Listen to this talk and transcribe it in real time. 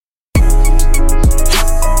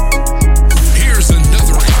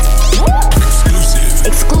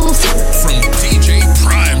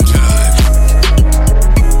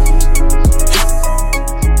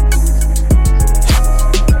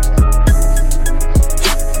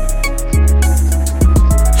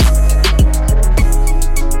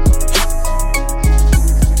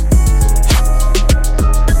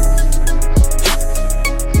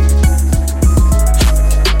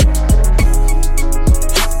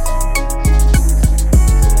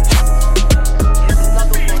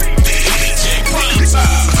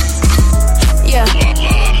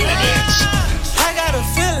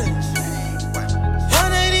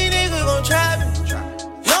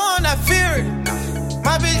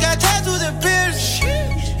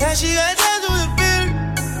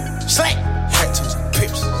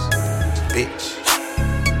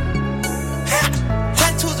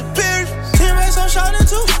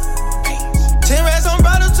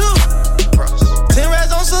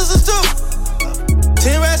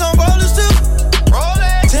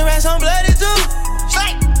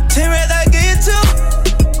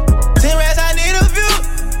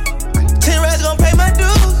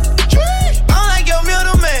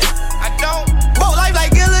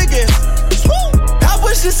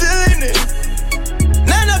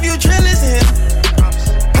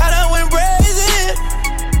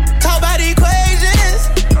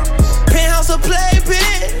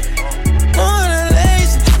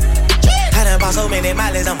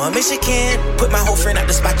a Michigan. Put my whole friend out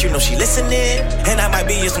the spot, you know she listening. And I might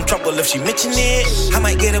be in some trouble if she mention it. I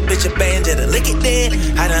might get a bitch a band, just to lick it then.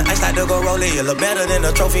 I done iced out to go roll it, you look better than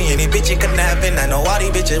a trophy. Any bitch you kidnapping, I know all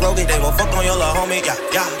these bitches rogue it. They gon' fuck on your little homie,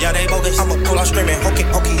 yeah, they bogus. I'ma pull out screaming, hokey,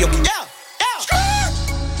 yoki. Yeah.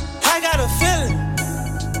 I got a feeling.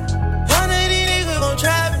 One of these niggas gon'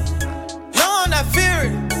 try me. No, I'm not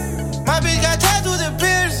fearing. My bitch got tattoos and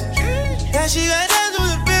piercings. Yeah, she got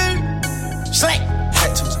tattoos and piercings. Slay.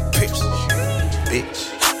 Tattoos and piercings. Bitch.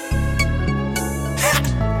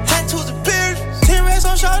 Tattoos and piercings. 10 rats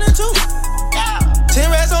on Charlotte too. 10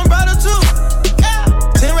 rats on brother too.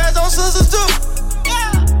 10 rats on sisters too.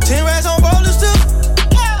 10 rats on rollers too.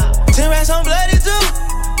 10 rats on bloody too.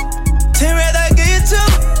 10 rats I get too.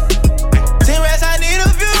 10 rats I need a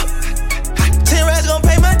few. 10 rats gon'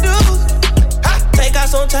 pay my dues. Take out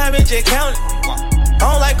some time and just count it.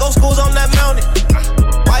 I don't like old schools on that mountain.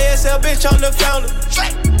 YSL bitch on the fountain.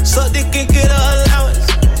 Suck dick and get an allowance.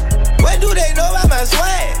 What do they know about my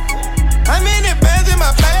swag? I'm in the bands in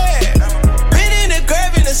my bag. Been in the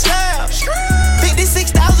curve in the slab.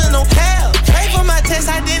 56,000 on cab. Pay for my test,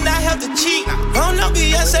 I did not have to cheat. I don't know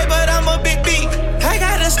Beyonce, but I'm a big beat. I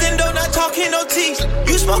got a stendo, not talking no teeth.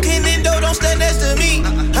 You smoking Indo, don't stand next to me.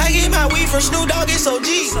 I get my weed from Snoop Dogg, it's OG.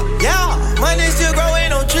 Yeah, money still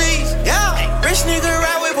growing on trees. Yeah, rich nigga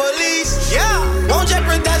ride with police. Yeah, won't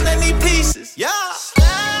jeopardize any pieces. Yeah,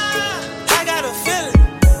 I got a feeling.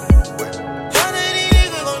 One of these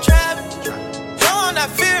niggas gon' try me. No, I'm not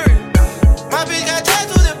fearing. My bitch got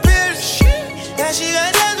tattoos and piercings. Yeah, she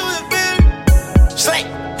got tattoos and piercings. Slay.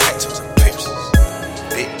 Tattoos and piercings.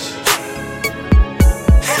 Bitch.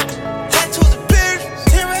 Tattoos and piercings.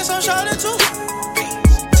 10 rats on Charlotte too.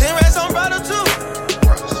 10 rats on brother too.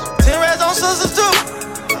 10 rats on sisters too.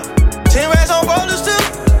 10 rats on rollers too.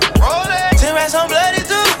 10 rats on bloody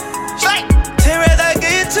too. 10 rats I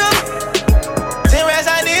get too. 10 rats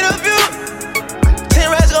I need a few.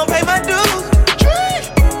 10 rats gon' pay my dues.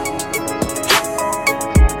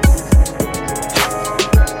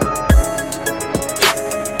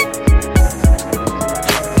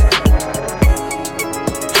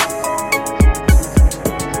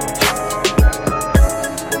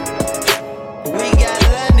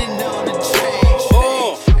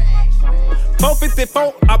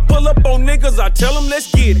 I pull up on niggas, I tell them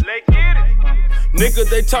let's get it. Niggas,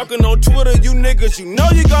 they talking on Twitter, you niggas, you know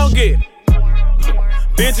you gon' get it.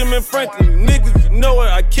 Benjamin Franklin, you niggas, you know it,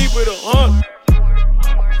 I keep it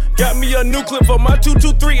 100. Got me a new clip for my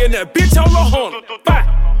 223 and that bitch on the 100. Bye.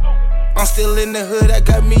 I'm still in the hood, I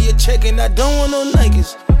got me a check and I don't want no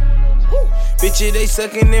niggas. Bitches, they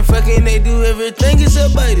sucking and fucking, they do everything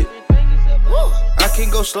except bite it. I can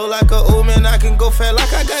go slow like a old man, I can go fat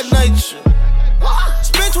like I got nitro.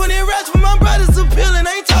 Spent 20 racks for my brothers appealing,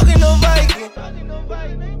 ain't talking no Viking.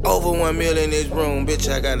 Over 1 million in this room,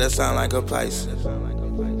 bitch, I gotta sound like a Pisces.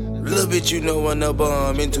 Little bitch, you know I'm a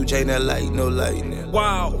bomb, into chain that light, no lightning.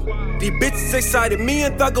 Wow, these bitches excited, me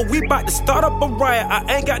and Thugger, we bout to start up a riot.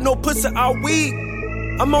 I ain't got no pussy, all weed.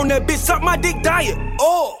 I'm on that bitch, suck my dick diet.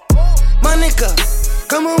 Oh, my nigga.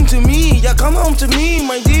 Come home to me, yeah, come home to me,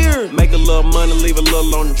 my dear. Make a little money, leave a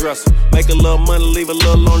little on the dresser. Make a little money, leave a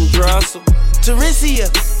little on the dresser.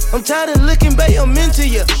 Teresia, I'm tired of looking, babe, I'm into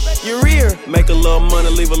ya. Your rear. Make a little money,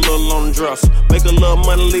 leave a little on the dresser. Make a little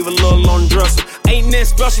money, leave a little on the dresser. Ain't that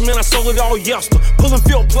special, man, I sold it all yesterday. Pulling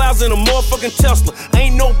field plows in a motherfucking Tesla.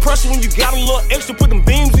 Ain't no pressure when you got a little extra. Put them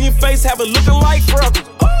beams in your face, have it looking like freckles.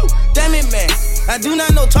 Ooh, damn it, man. I do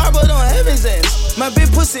not know tar, but on heaven's ass. My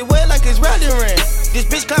big pussy wet like it's riding rain. This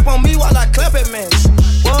bitch clap on me while I clap at man.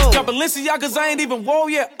 Whoa. Got Balenciagas, I ain't even whoa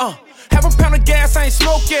yet. Have a pound of gas, I ain't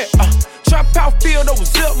smoke yet. Trap out field over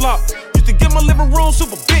ziplock. Used to get my living room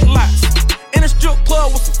super big lots. In a strip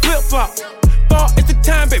club with some flip flops. Thought it's the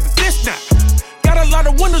time, baby, this not. Got a lot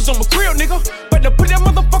of windows on my grill, nigga. But to put that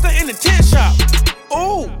motherfucker in the tent shop.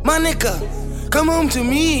 Ooh, my nigga. Come home to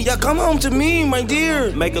me, yeah, come home to me, my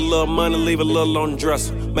dear. Make a little money, leave a little on the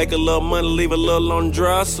dresser. Make a little money, leave a little on the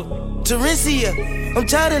dresser. Teresia, I'm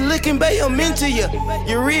tired of looking, babe, I'm into ya.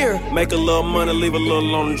 Your rear. Make a little money, leave a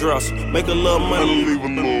little on the dresser. Make a little money, leave a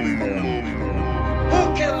little money.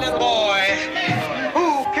 Who killed little boy?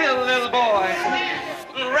 Who killed little boy?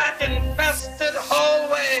 Rat-infested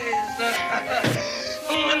hallways.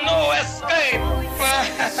 No escape.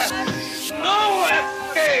 No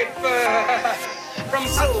escape from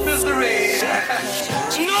such misery.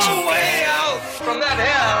 No way out from that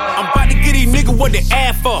hell. I'm about to get these niggas what they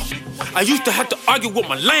ask for. I used to have to argue with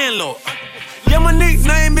my landlord. Yeah, my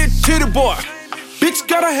nickname is Titty Boy. Bitch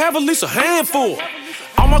gotta have at least a handful.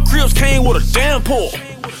 All my cribs came with a damn pour.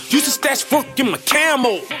 Used to stash work in my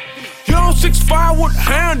camo. You on 6'5" with a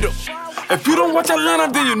handle. If you don't watch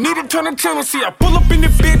Atlanta, then you need to turn the channel. See, I pull up in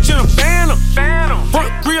this bitch in a phantom.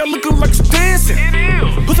 Front grill looking like it's dancing.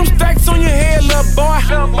 Put some stacks on your head, little boy.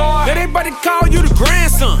 Let everybody call you the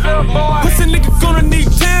grandson. Pussy nigga gonna need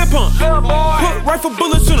tampon. Put rifle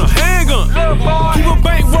bullets in a handgun. Keep a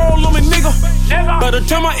bankroll on me, nigga. By the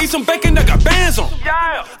time I eat some bacon, I got bands on.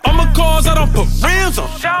 All my cars, I don't put rims on.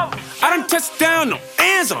 I done touched down, no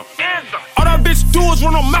hands on. All that bitch do is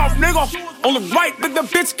run her mouth, nigga. On the right, but the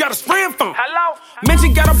bitch got a spraying phone. Man, she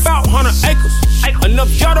got about 100 acres. Enough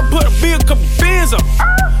y'all to put a big couple bins up.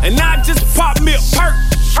 And now I just pop me a perk.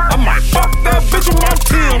 I might fuck that bitch with my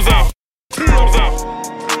Tim's out.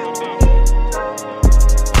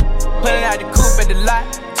 Pulling out the coupe at the lot.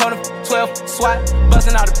 Told him 12 SWAT.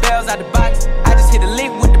 Busting all the bells out the box. I just hit a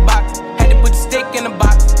lick with the box. Had to put the stick in the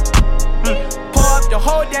box. Pour up the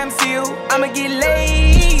whole damn seal. I'ma get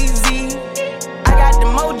lazy. I got the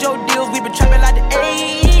mojo deals. We been trapping like the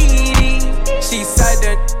 80s. She said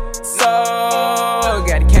that so.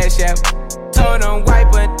 Got the cash out. Told him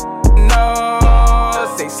wipe it. No.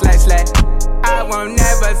 Say slash. I won't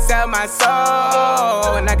never sell my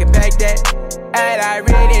soul. And I can back that. And I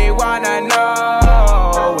really wanna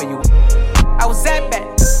know where you. I was at back,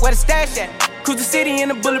 where the stash at. Cruise the city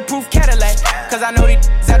in a bulletproof Cadillac. Cause I know these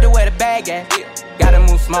out there where the bag at. Gotta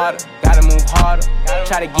move smarter, gotta move harder.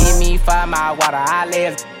 Try to give me 5 mile water. I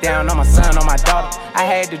lay down on my son, on my daughter. I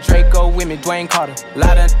had the Draco with me, Dwayne Carter.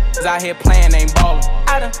 Lot of out here playing, ain't ballin'.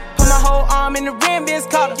 I done put my whole arm in the rim, Vince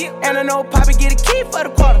Carter. And I know Poppy get a key for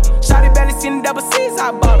the quarter. Shawty belly seen the double C's,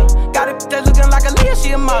 I bought her. Got it that's looking like a Leah,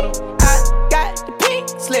 she a model. I got the pink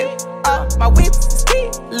slip, my whip is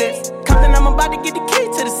keyless. Compton, I'm about to get the key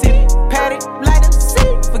to the city. Patty, light up the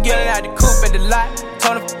seat. Forgetting out the coupe at the lot.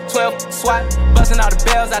 Told him 12 SWAT. Busting all the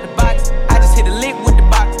bells out the box. I just hit a lick with the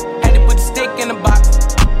box. Had to put the stick in the box.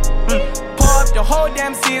 Pour up the whole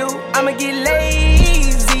damn seal. I'ma get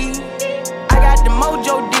lazy. I got the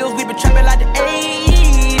mojo deals. We been trapping like the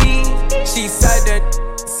 80s. She said that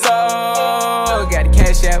so. Got the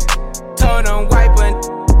cash out. Told him wipe it.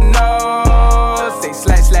 No. Say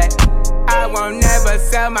slash. I won't never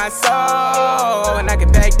sell my soul. And I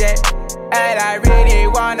can back that. And I really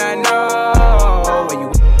wanna know where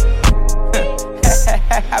you.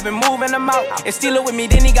 I've been moving them out. And steal it with me,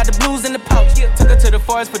 then he got the blues in the pouch. Took her to the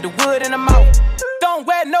forest, put the wood in her mouth. Don't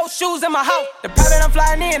wear no shoes in my house. The private I'm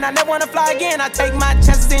flying in, I never wanna fly again. I take my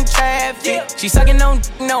chances in traffic. She sucking on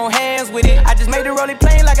no hands with it. I just made the rolling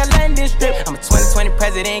plane like a landing strip. I'm a 2020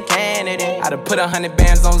 president candidate. I done put 100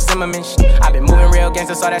 bands on Zimmerman shit. I been moving real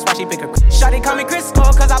gangster, so that's why she pick a. Shawty call me Chris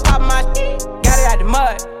Cole, cause I pop my. Got it out the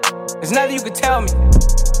mud. There's nothing you can tell me.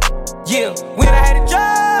 Yeah, when I had a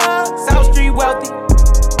job, South Street wealthy.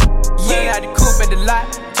 Yeah, I had the coupe at the lot.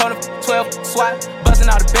 Told him 12 SWAT. Busting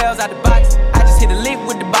all the bells out the box. I just hit a lick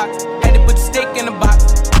with the box. Had to put the stick in the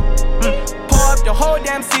box. Pour up the whole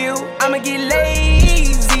damn seal. I'ma get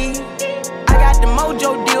lazy. I got the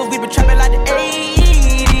mojo deals. We been trapping like the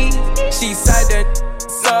 80s. She said that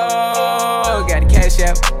so. Got the cash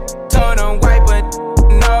out. Told him wipe it.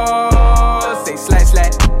 No. Say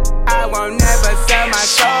slash. I won't never sell my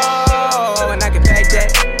soul. And I can back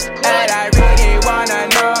that. And I really wanna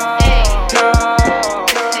know.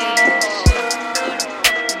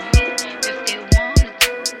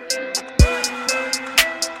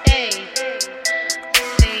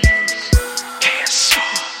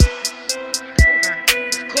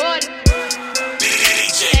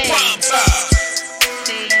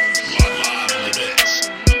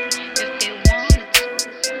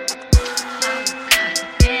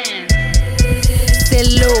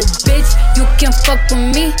 Fuck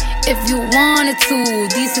with me if you wanted to.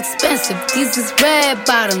 These expensive, these is red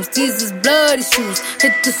bottoms, these is bloody shoes.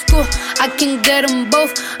 Hit the school, I can get them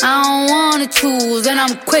both, I don't wanna choose. And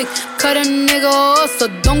I'm quick, cut a nigga off, so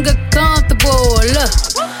don't get comfortable. Look,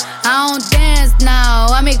 I don't dance now,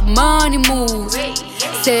 I make money moves.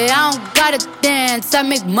 Say I don't gotta dance, I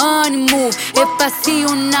make money move. If I see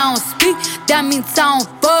you now speak, that means I don't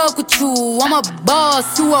fuck with you. I'm a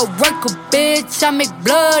boss, you a worker, bitch, I make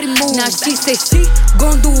bloody moves. Now she say she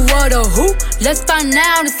gon' do what or who? Let's find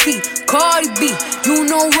out and see. Cardi B, you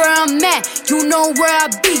know where I'm at, you know where I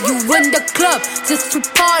be. You in the club, just to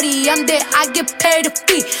party, I'm there, I get paid a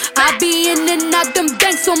fee. I be in and out them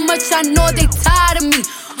banks so much, I know they tired of me.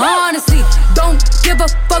 Honestly, don't give a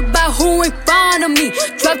fuck about who in front of me.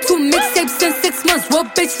 Dropped 2 mixtapes in 6 months.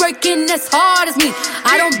 What bitch working as hard as me?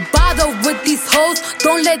 I don't bother with these hoes.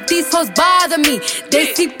 Don't let these hoes bother me.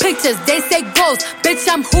 They see pictures, they say ghosts. Bitch,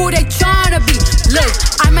 I'm who they tryna be. Look,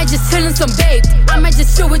 I might just chill in some babe. I might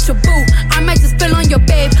just chill with your boo. I might just spill on your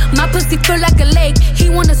babe. My pussy feel like a lake. He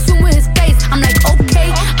wanna swim with his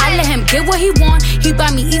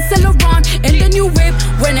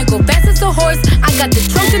got the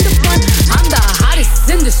trunk in the front. I'm the hottest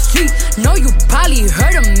in the street. Know you probably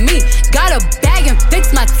heard of me. Got a bag and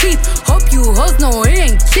fix my teeth. Hope you hoes know it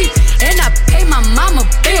ain't cheap. And I pay my mama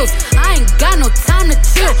bills. I ain't got no time to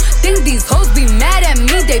chill. Think these hoes be mad at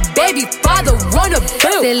me. They baby father wanna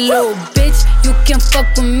bill. Say little bitch, you can fuck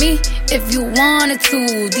with me if you wanted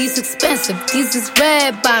to. These expensive, these is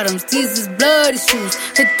red bottoms, these is bloody shoes.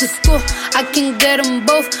 Hit the school, I can get them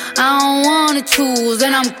both. I don't wanna choose.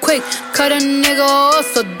 And I'm quick, cut a nigga off,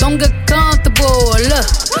 so don't get comfortable. Look,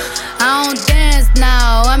 I don't dance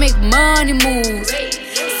now, I make money moves.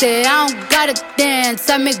 Say I don't gotta dance,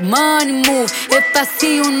 I make money move. If I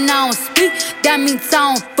see you now speak, that means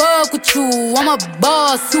I don't fuck with you. I'm a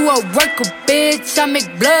boss, you a worker, bitch, I make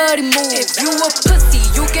bloody moves. If you a pussy,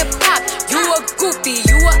 you get popped. You a goofy,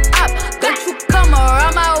 you a op. Don't you come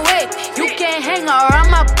around my way, you can't hang around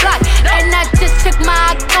my block. And I just check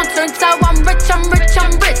my account, turns out I'm rich, I'm rich,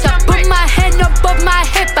 I'm rich. I put my hand above my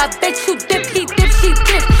hip, I bet you dip, he dip, she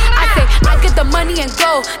dip. I say, I get the money and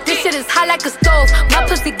go. This shit is hot like a stove. My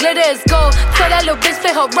pussy glitter is gold. Tell that little bitch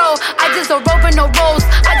play her role. I just a rope and no rolls.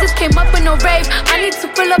 I just came up in a rave. I need to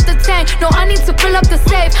fill up the tank. No, I need to fill up the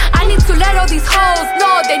safe. I need to let all these hoes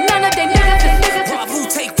know they none of they niggas. Rob, who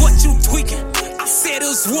take what you tweaking? I said it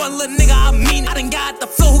was one little nigga, I mean I done got the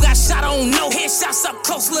flow, who got shot, I don't know. Headshots up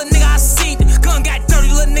close, little nigga, I seen it. Gun got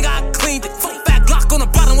dirty, little nigga, I cleaned it. Fuck back Glock on the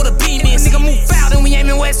bottom with a beam in. Nigga move foul, then we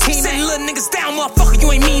aimin' West Team. Say little niggas down, motherfucker,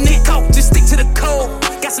 you ain't mean it. Go, just stick to the code.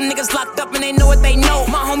 Got some niggas locked up and they know what they know.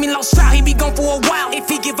 My homie lost trial, he be gone for a while. If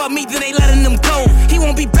he give up me, then they letting him go. He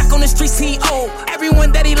won't be back on the streets, he old.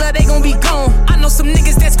 Everyone that he love, they gon' be gone. I know some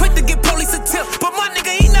niggas that's quick to get police a tip, but my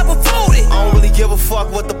nigga, he never folded. I don't really give a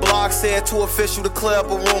fuck what the blog said, too official to clear up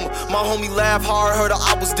a rumor. My homie laughed hard, heard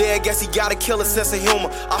I was dead, guess he got a killer sense of humor.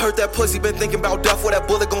 I heard that pussy been thinking about death, where that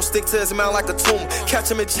bullet gon' stick to his mouth like a tumor. Catch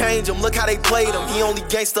him and change him, look how they played him. He only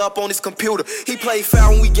gangsta up on his computer. He played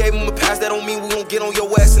foul when we gave him a pass, that don't mean we gon' get on your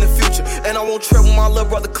ass in the future. And I won't trip with my little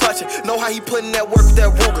brother clutching. Know how he putting that work with that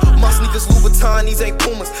Ruger. My sneakers Louboutin, these ain't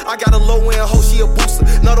Pumas. I got a low end hoe, she a booster.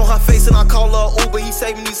 Nut on her face and I call her a Uber. He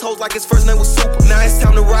saving these hoes like his first name was Super. Now it's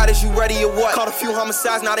time to ride, is you ready or what? Caught a few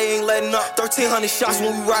homicides, now they ain't letting up. 1,300 shots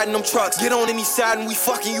when we riding them trucks. Get on any side and we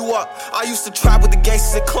fucking you up. I used to trap with the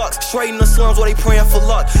gangsters and clucks. Straight in the slums where they praying for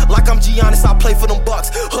luck. Like I'm Giannis, I play for them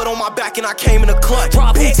Bucks. Hood on my back and I came in a clutch.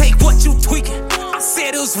 Rob, who take what you tweaking? I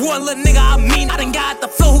said it was one little nigga, I mean I done got the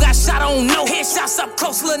flow, who got shot, I don't know. Headshots up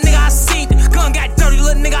close, little nigga, I seen it. Gun got dirty,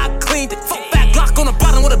 little nigga, I cleaned it. Fuck back Glock on the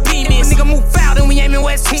bottom with a beam in. Nigga move foul, then we aimin'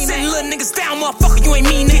 West Team. Send little niggas down, motherfucker, you ain't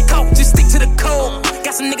mean it. Go, just stick to the code.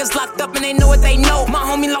 Got some niggas locked up and they know what they know. My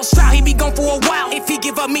homie lost trial, he be gone for a while. If he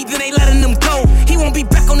give up me, then they letting him go. He won't be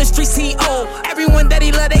back on the streets, he old. Everyone that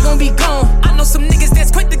he love, they gon' be gone. I know some niggas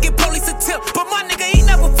that's quick to get police a tip, but my nigga, he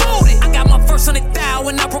never folded. I got my first 100,000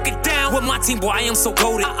 when I broke it down. With my team, boy, I am so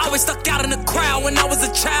goated. I always stuck out in the crowd when I was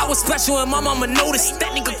a child. Was special and my mama noticed.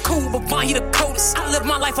 That nigga cool, but fine, he the coldest. I live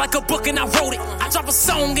my life like a book and I wrote it. I drop a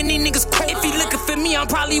song and these niggas quote. If he looking for me, I'm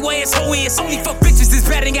probably where his hoe is. Only for bitches, this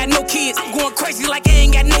bad ain't got no kids. I'm going crazy like I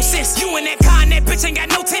ain't got no sense. You in that car and that bitch ain't got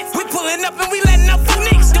no tent. We pulling up and we letting up for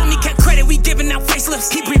niggas. Don't need credit, we giving out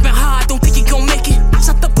facelifts. He breathing hard, don't think he gon' make it. I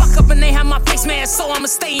shut the block up and they have my face mask, so I'ma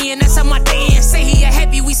stay in. That's how my day in. Say he a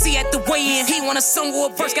heavy, we see at the weigh-in. He want a song or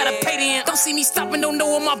a verse, gotta pay the end. Don't see me stopping, don't know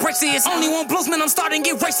what my brakes is. Only one blows, man, I'm starting to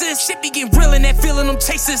get racist. Shit be getting real and that feeling them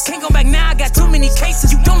chases. Can't go back now, I got too many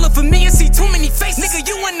cases. You don't look familiar, see too many faces. Nigga,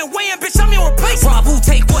 you in the way and bitch, I'm your replacement. Rob, who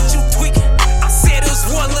take what you tweaking? I said it was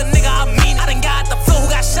one little nigga, I mean I done got the flow, who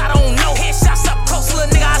got shot, I don't know. Headshots up close, little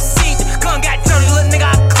nigga, I seen it. Gun got dirty, little nigga,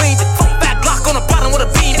 I cleaned it. Fuck back Glock on the bottom with a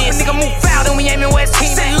beam in. Nigga move foul, then we aimin' West Team.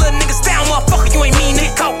 Send little niggas down, motherfucker, you ain't mean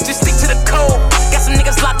it. Go, just stick to the code. Got some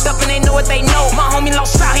niggas locked up and they know what they know. My homie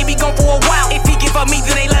lost trial, he be gone for a while. If he give up me,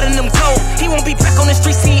 then they letting him go. He won't be back on the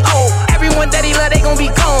streets, he old. Everyone that he love, they gon' be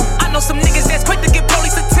gone. I know some niggas that's quick to get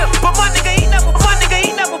police a tip, but my nigga, he never.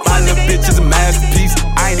 My little bitch is a masterpiece.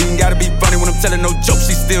 I ain't even gotta be funny when I'm telling no jokes.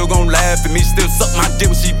 She still gon' laugh at me. Still suck my dick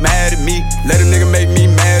when she mad at me. Let a nigga make me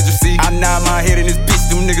mad, you see. I nod my head in this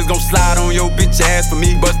bitch. Them niggas gon' slide on your bitch ass for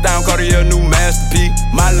me. Bust down Cartier, new masterpiece.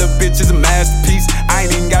 My little bitch is a masterpiece. I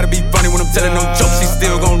ain't even gotta be funny when I'm telling no jokes. She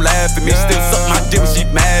still gon' laugh at me. Still suck my dick when she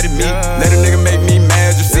mad at me. Let a nigga make me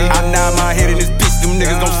mad, you see. I nod my head in this bitch. Them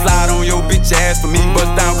niggas gon' slide on your bitch ass for me.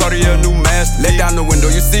 Bust down Cartier, new masterpiece. Let down the window,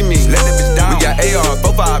 you see me. Let that bitch down. We got AR,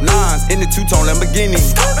 459s in the two-tone Lamborghini.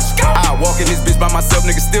 I walk in this bitch by myself,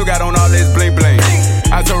 niggas still got on all this bling bling.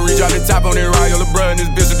 I told Reach out the top on that ride, yo, little bruh, and this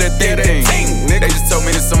bitch with that thing. They just told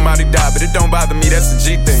me to somebody died, but it don't bother me, that's the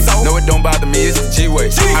G thing. No, it don't bother me, it's the G-way.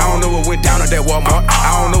 I don't know what went down at that Walmart.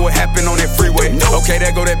 I don't know what happened on that freeway. Okay,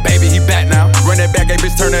 there go that baby, he back now. Run that back, hey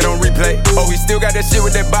bitch, turn that on replay. Oh, he still got that shit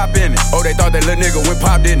with that bop in it. Oh, they thought that little nigga went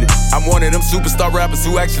pop, didn't it? I'm one of them superstar rappers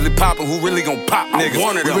who actually poppin', who really gon' pop niggas.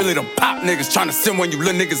 We really them pop niggas, tryna send when you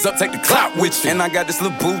little niggas up, take the clout with you. And I got this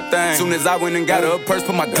little boo thing. Soon as I went and got her a purse,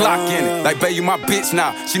 put my Glock in it. Like, babe, you my bitch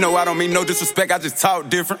now. She know I don't mean no disrespect, I just talk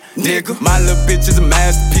different, nigga. My little bitch is a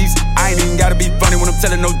masterpiece. I ain't even gotta be funny when I'm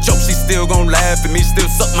telling no jokes. She still gon' laugh at me, still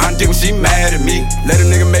suck my dick when she mad at me. Let a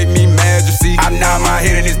nigga make me mad, you see. I nod my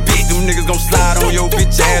head in this bitch. Them niggas gon' slide on your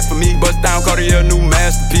bitch ass for me. Bust down, Cartier, new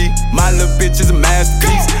masterpiece. My little bitch is a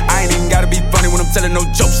masterpiece. I ain't even gotta be funny when I'm telling no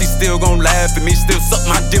jokes. She still gon' laugh at me, still suck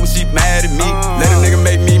my dick when she mad at me. Let a nigga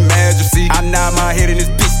make me mad, you see. I nod my head in this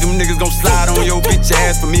bitch. Them niggas gon' slide on your bitch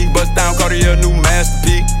ass for me. Bust down, Cartier, new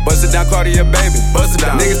masterpiece. Bust it down, Cartier, baby. Bust it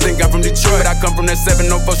down. Niggas think I'm from Detroit, but I come from that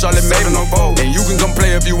 704 Charlotte Maven. And you can come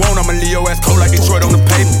play if you want. I'ma leave your ass cold like Detroit on the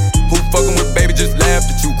pavement. Who fuckin' with baby just laughed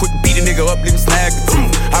at you. Quick beat a nigga up, leave him snagged.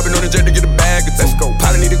 I been on the jet to get a bag or two. Let's go.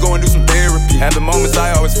 Probably need to go and do some therapy. Having moments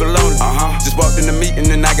I always feel lonely. Just walked in the meeting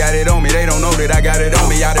and I got it on me. They don't know that I got it on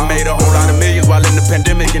me. I done made a whole lot of millions while in the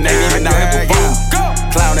pandemic and they ain't even out here performing.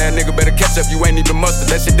 Clown ass nigga better catch up, you ain't even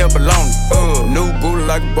mustard. That shit double on it. New booty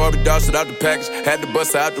like a Barbie doll, shit out the package. Had to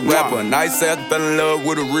bust out the rapper. A nice ass, fell in love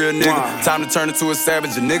with a real nigga. Time to turn into a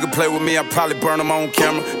savage. A nigga play with me, I probably burn him on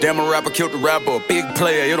camera. Damn, a rapper killed the rapper. A big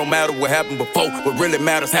player, it don't matter what happened before. What really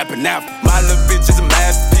matters happened after. My little bitch is a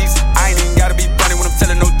masterpiece. I ain't even gotta be funny when I'm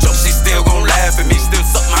telling no jokes. She still gon' laugh at me, still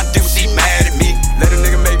suck my dick when she mad at me. Let a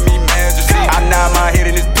nigga make me mad, you see. I nod my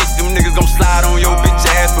head in this bitch. Them niggas gon' slide on your bitch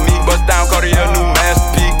ass for me. Bust down, Cartier, new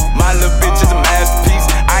masterpiece. My little bitch is a masterpiece.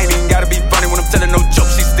 I ain't even gotta be funny when I'm telling no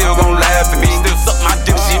jokes. She still gon' laugh at me, still suck my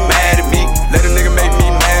dick when she mad at me. Let a nigga make me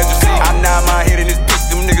mad, you see. I nod my head in this bitch.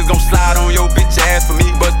 Them niggas gon' slide on your bitch ass for me.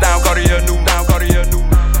 Bust down, Cartier, new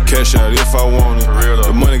cash out if I want it.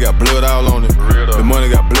 The money got blood all on it. The money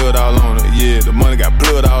got blood all on it. Yeah, the money got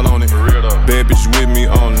blood all on it. Bad bitch with me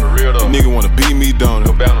on it. The nigga wanna beat me down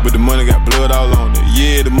it. But the money got blood all on it.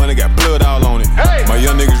 Yeah, the money got blood all on it. My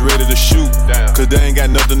young niggas ready to shoot, cause they ain't got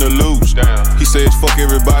nothing to lose. He says fuck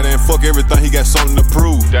everybody and fuck everything, he got something to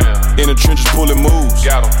prove. In the trenches pulling moves,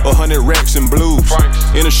 100 racks and blues.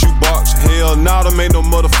 In a shoebox, hell nah, them ain't no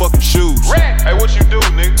motherfucking shoes. Hey, what you do,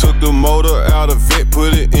 nigga? Took the motor out of vet,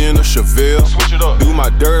 put it in a Chevelle. Switch it up. Do my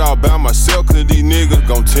dirt all by myself, cause these niggas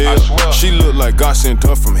gon' tell. She look like God sent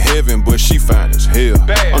her from heaven, but she fine as hell.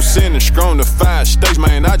 I'm sending strong to 5 states,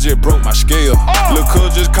 man, I just broke my scale. Lil'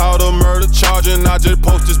 cuz just called a murder charge and I just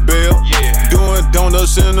post his bail. Doing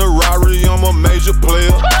donuts in a Rari, I'm a major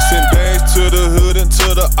player. Send bags to the hood and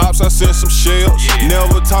to the ops, I send some shells.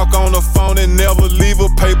 Never talk on the phone and never leave a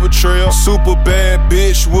paper trail. Super bad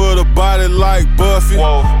bitch with a body like Buffy.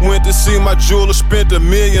 Went to see my jeweler, spent $1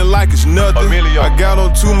 million like it's nothing. I got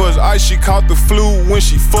on too much ice, she caught the flu when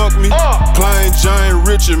she fucked me. Plain Jane,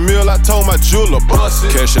 Richard Mill, I told my jeweler, bust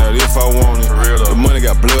it. Cash out if I want it. The money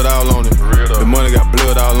got blood all on it. The money got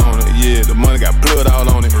blood all on it. Yeah, the money got blood all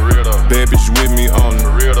on it. Bad bitch with me on it.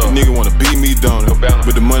 The nigga wanna beat me down it.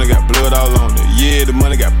 But the money got blood all on it. Yeah, the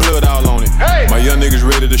money got blood all on it. My young niggas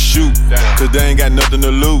ready to shoot, cause they ain't got nothing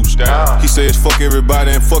to lose. He says fuck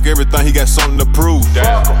everybody and fuck everything, he got something to prove.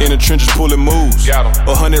 In the trenches pulling moves,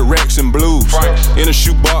 100 racks and blues. In a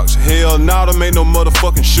shoebox, hell nah, them ain't no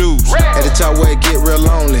motherfucking shoes. At the top where it get real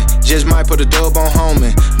lonely, just might put a dub on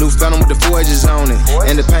homie. New phantom with the 4 edges on it,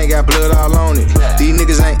 and the paint got blood all on it. These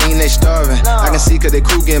niggas ain't eating, they starving. I can see cause they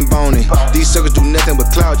crew getting bony. These suckers do nothing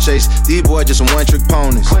but cloud chase. These boys just some one-trick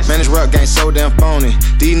ponies. Man, this rap game so damn phony.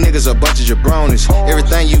 These niggas a bunch of jabronis.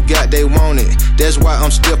 Everything you got, they want it. That's why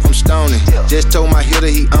I'm stiff, I'm stony. Just told my hitter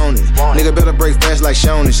he own it. Nigga better break fast like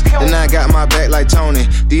Shoney's. Then I got my back like Tony.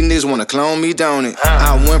 These niggas wanna clone me, don't it?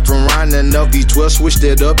 I went from riding up V12, switched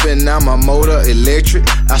it up, and now my motor electric.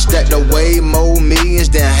 I stacked away more millions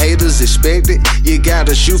than haters expected. You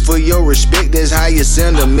gotta shoot for your respect, that's how you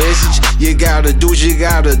send a message. You gotta do what you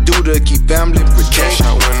gotta do to keep family protected. Cash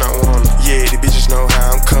out when I want it. Yeah, these bitches know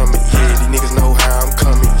how I'm coming. Yeah, these niggas know how I'm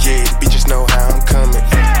coming. Yeah, these bitches know how I'm coming.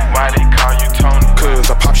 Why they call you Tony?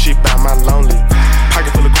 Cause I pop shit by my lonely.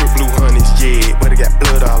 Pocket full of quick blue honeys. Yeah, but it got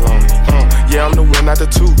blood all on it. Yeah, I'm the 1 out the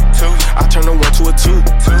 2. I turn the 1 to a 2.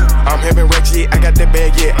 I'm having racks, yeah, I got that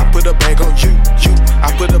bag, yeah. I put a bag on you.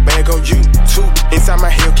 I put a bag on you, too. Inside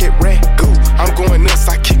my Hellcat rag, goo. I'm going nuts,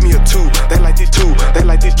 I kick me a 2. They like this 2, they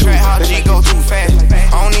like this 2. Trap how G go too fast.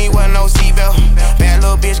 I don't need wear no seatbelt. Bad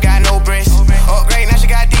little bitch got no breasts. Upgrade, now she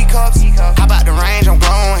got D cups. How about the range? I'm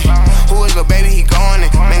growing. Who is little baby? He going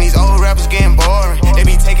in. Man, these old rappers getting boring. They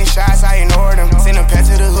be taking shots, I ignore them. Send them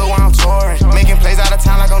past to the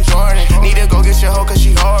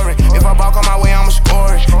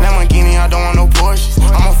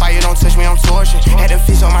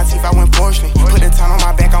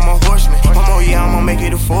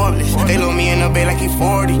bed like he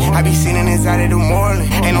 40. I be sitting inside of the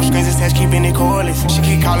Moreland. Ain't no screens attached, keeping it cordless. She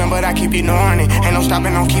keep calling, but I keep ignoring it. Ain't no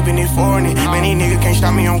stopping, I'm keeping it foreign it. Man, these niggas can't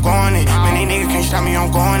stop me, I'm going it. Man, these niggas can't stop me,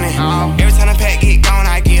 I'm going it. Every time the pack get gone,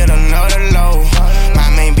 I get another load. My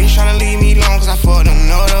main bitch tryna leave me alone, cause I fucked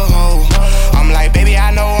another hoe. I'm like, baby,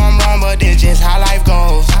 I know I'm wrong, but this just how life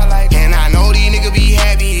goes. And I know these niggas be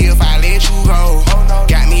happy if I let you go.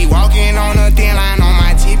 Got me walking on a thin line on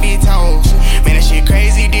my tippy toes. Man, that shit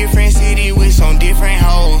crazy, different city with some different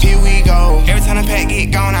hoes. Here we go. Every time the pack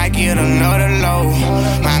get gone, I get another load.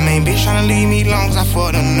 My main bitch tryna leave me alone, cause I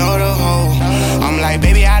fucked another hoe. I'm like,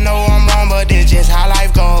 baby, I know I'm wrong, but this just how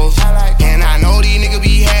life goes. And I know these niggas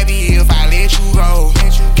be happy if I let you go.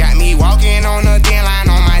 Got me walking on a thin line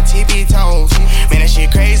on my tippy toes. Man, that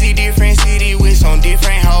shit crazy, different city with some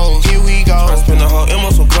different hoes. Here we go. I spent the whole M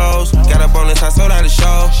on some clothes. Got a bonus, I sold out the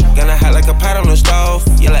show. Gonna hot like a pot on the stove.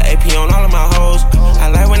 Yellow AP on all of my hoes. I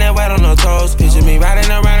like when that white on the toes. Picture me riding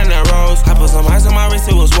around in that rose. I put some ice on my wrist,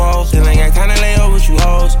 it was woe. Still ain't got time to lay over with you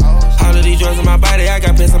hoes. All of these drugs in my body, I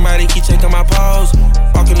got paid somebody keep checking my pose.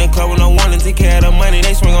 Walk in the club with no warning, take care of the money,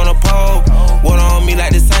 they swing on the pole. Water on me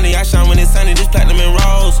like the sunny, I shine when it's sunny, this platinum and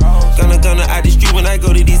rose. Gonna out the street when I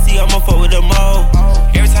go to DC, I'ma fuck with the mo.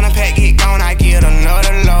 Every time the pack get gone, I get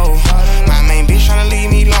another load. My main bitch tryna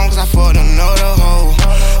leave me alone, cause I fucked another hoe.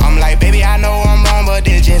 I'm like, baby, I know I'm wrong, but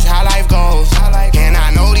this just how life goes. And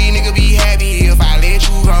I know these niggas be happy if I let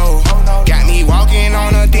you go. Got me walking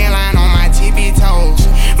on a thin line on my tippy toes.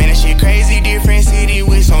 Man, that shit crazy, different city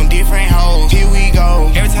with some different hoes. Here we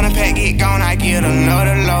go. Every time the pack get gone, I get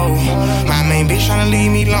another load. My main bitch tryna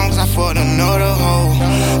leave me alone, cause I fucked another hoe.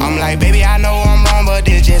 I'm like, baby, I know I'm wrong, but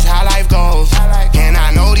this just how life goes. And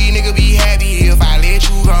I know these niggas be happy if I let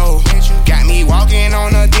you go. Got me walking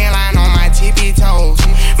on a thin line on my tippy toes.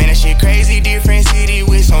 Man, that shit crazy, different city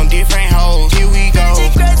with some different hoes. Here we go.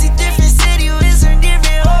 Crazy, different city with some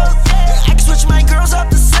different hoes. I can switch my girls up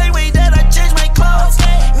the same way that I change my clothes.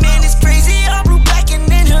 Man, it's crazy, I blew back and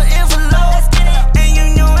in her envelope. And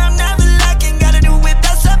you know I'm never lacking, gotta do it,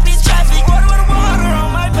 that's up in traffic. Water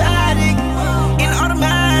on my paddock, in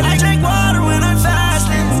automatic. I drink water when I'm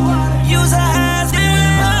fasting. Use a mask,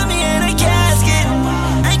 put me in a casket.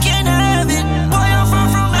 I can't have it, boy, I'm far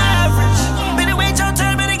from average. Better wait your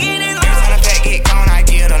turn, better get it on. Every time the pack get gone, I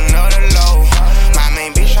get another load. My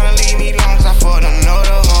main bitch tryna leave me alone, cause I fucked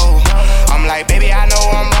another hoe. I'm like, baby, I know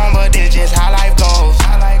I'm wrong, but this just how life goes.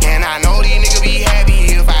 And I know these niggas be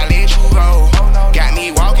happy if I let you go. Got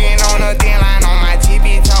me walking on a thin line on my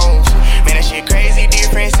tippy toes. Man, that shit crazy,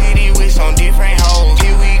 different city with some different hoes.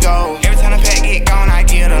 Here we go. Every time the pack get gone, I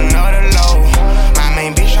get another load. My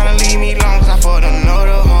main bitch tryna leave me alone, cause I fucked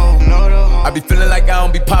another hoe. I be feeling like I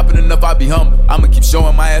don't be popping enough, I be humble. I'ma keep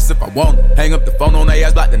showing my ass if I want it. Hang up the phone on their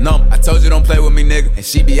ass, block the number. I told you don't play with me, nigga. And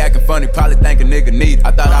she be acting funny, probably think a nigga need it.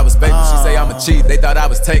 I thought I was faithful, she say I'm a cheat. They thought I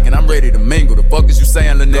was taken, I'm ready to mingle. The fuck is you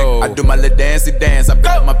saying, lil' nigga? I do my little dancey dance, I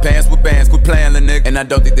fill up my pants with bands, quit playing, lil' nigga. And I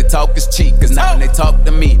don't think they talk is cheap, cause now when they talk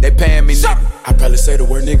to me, they paying me, nigga. I probably say the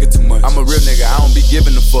word nigga too much. I'm a real nigga, I don't be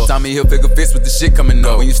giving a fuck. Tommy Hilfiger fits with the shit coming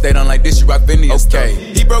up. When you stay down like this, you rock Phineas. Okay.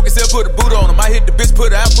 He broke his hip, put a boot on him. I hit the bitch,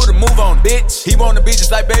 put her out, put a move on him. Bitch, he wanna be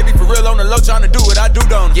just like baby, for real on the low, tryna do what I do,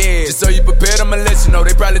 don't. Yeah, just so you prepared, I'ma let you know.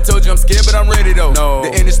 They probably told you I'm scared, but I'm ready though. No,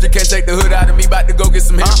 the industry can't take the hood out of me. About to go get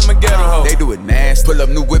some hits from a ghetto hoe. They do it nasty. Pull up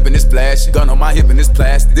new whip and it's flashy. Gun on my hip and it's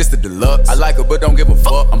plastic. This the deluxe. I like her, but don't give a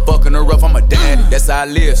fuck. I'm fucking her up, I'm a daddy. That's how I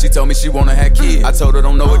live. She told me she wanna have kids. I told her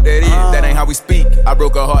don't know what that is. That ain't how we speak. I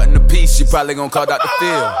broke her heart in a piece. She probably gon' call Dr.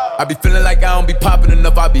 Phil. I be feeling like I don't be popping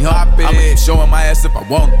enough. I be hopping. I'ma keep showing my ass if I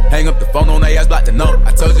want it. Hang up the phone on their ass, block the number.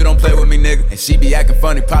 I told you don't play with me, nigga. And she be acting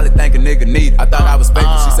funny, probably think a nigga need it. I thought I was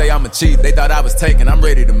faithful. She say I'm a cheat. They thought I was taken. I'm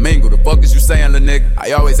ready to mingle. The fuck is you saying, lil' nigga?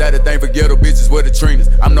 I always had a thing for ghetto bitches with the Trinas.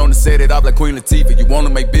 I'm known to set it off like Queen Latifah. You wanna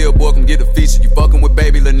make Billboard, come get a feature. You fucking with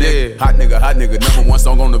baby, lil' nigga. Hot nigga, number one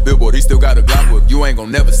song on the Billboard. He still got a Glock with him. You ain't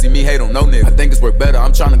gon' never see me hate on no nigga. I think it's work better.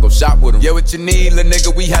 I'm tryna go shop with him. Yeah, what you need, lil'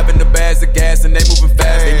 nigga? We having the bags of gas and they moving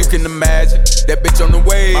fast. And you can imagine that bitch on the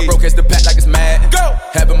way. My bro catch the pack like it's mad. Go!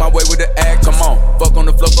 Having my way with the act. Come on, fuck on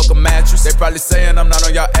the floor, fuck a mattress. They probably saying I'm not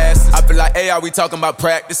on y'all asses. I feel like, hey, are we talking about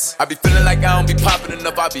practice? I be feeling like I don't be popping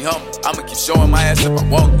enough. I be humble. I'ma keep showing my ass if I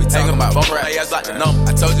want. We talking about phone right ass like the number.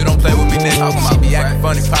 I told you don't play with me, nigga. Talking about me acting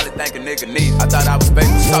funny, probably think a nigga need. I thought I was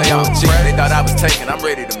faithful. She say I'm a cheat. They thought I was taken. I'm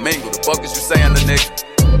ready to mingle. The fuck is you saying, the nigga?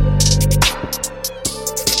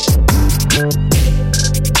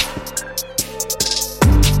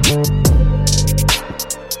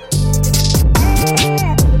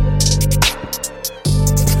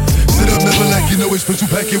 You know it's special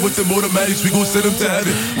packet with the automatics, we gon' send them to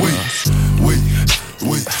heaven. Wait.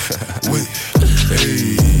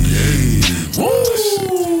 Hey.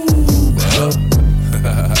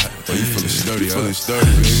 it's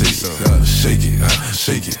started, baby. Shake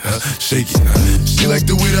it. She like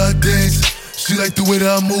the way that I dance. She like the way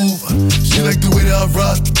that I move. She like the way that I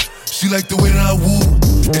rock. She like the way that I woo.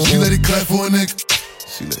 And she let it clap for a nigga.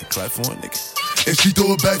 And she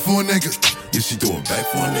throw it back for a nigga. Yeah, she throw it back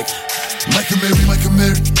for a nigga. Michael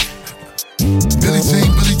Mary. Billie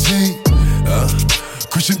Jean.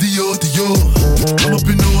 Christian Dior. I'm up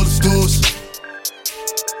in all the stores.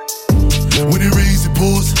 When it rains, it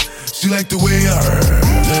pours. She like the way I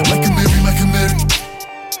Michael Mary.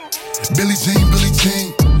 Billie Jean.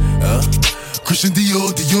 Christian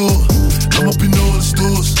Dior. I'm up in all the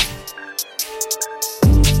stores.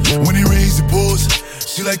 When it rains, it pours.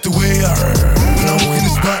 She like the way I when I walk in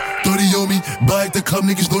the spot, 30 on me. Buy at the club,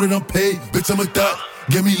 niggas know that I'm paid. Bitch, I'm a thot.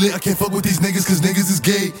 Get me lit, I can't fuck with these niggas cause niggas is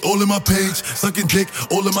gay. All in my page, sucking dick.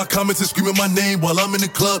 All in my comments and screaming my name while I'm in the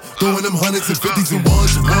club. Throwing them hundreds and fifties and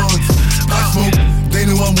ones. I smoke, they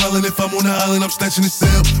know I'm wildin'. If I'm on the island, I'm snatching the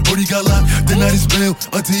cell. Brody got locked, the night is bail.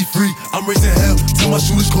 Until he free, I'm raising hell. Tell my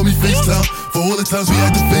shooters call me FaceTime. For all the times we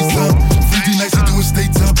had to FaceTime. 3D nights we doing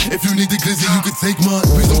state time. If you need the glizzy, you can take mine.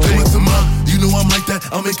 Please don't come up to mine. You know I'm like that,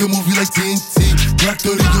 I'll make a movie like TNT. Glock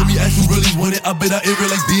 30 on me, ask who really want it. I bet I air it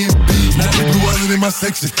like DMB. Now the blue island in my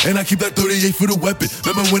section, and I keep that 38 for the weapon.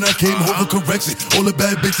 Remember when I came home for correction? All the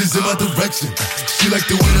bad bitches in my direction. She like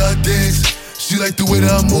the way that I dance. She like the way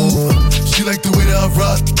that I move. She like the way that I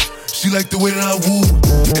rock. She like the way that I woo.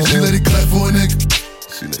 And she let it clap for a nigga.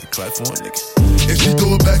 And she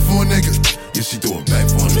throw it back for a nigga. Yeah, she throw it back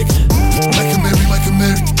for a nigga. Michael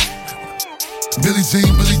Mary. Billie Jean.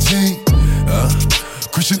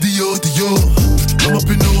 Christian Dior. I'm up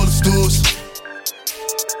in all the stores.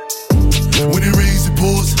 When it rains, it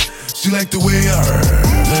pours. She like the way I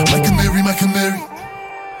Michael Mary.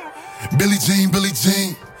 Billie Jean.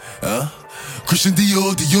 Christian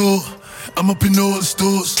Dior. I'm up in all the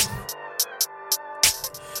stores.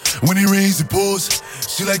 When it rains, it pours.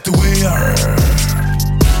 She like the way I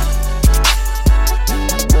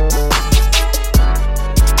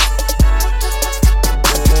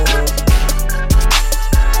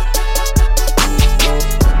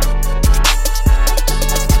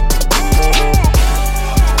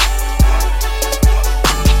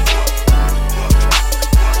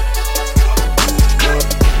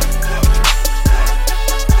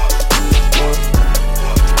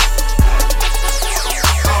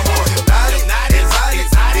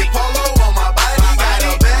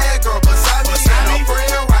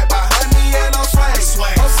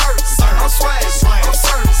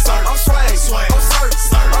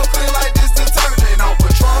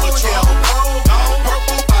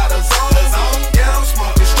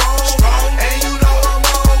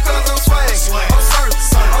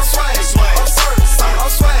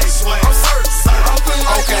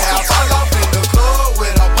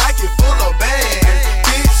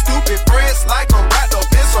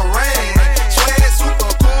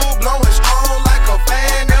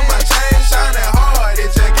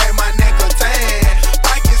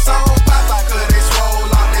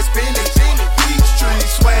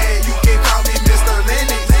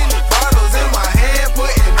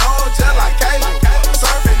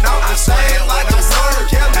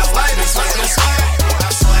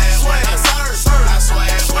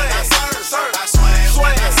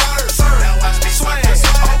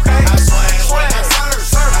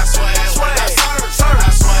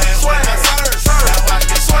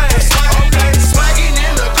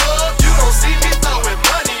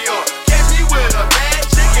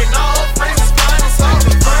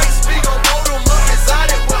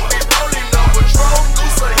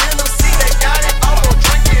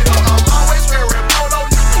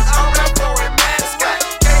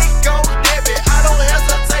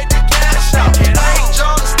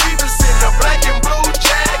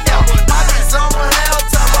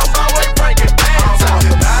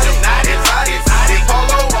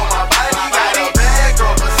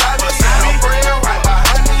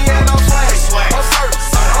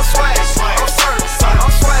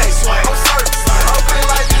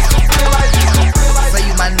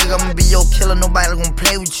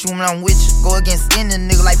I'm with you. Go against any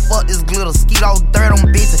nigga like fuck this glitter. Skeet all dirt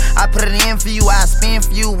on bitches. I put it in for you, I spin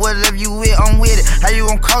for you. Whatever you with, I'm with it. How you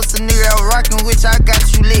gon' cost a nigga that rockin' with you? I got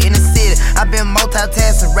you lit in the city. I been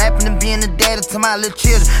multitasking, rapping and being the daddy to my little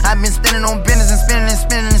children. I been spending on business and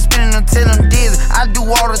spending until I'm dizzy. I do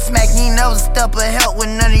all the smack, you ain't never step or help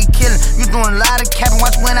with none of you killin'. You doing a lot of capping,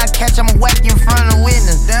 watch when I catch, I'ma whack you in front of the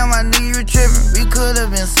witness. Damn, my nigga, you trippin'. We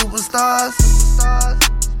could've been superstars.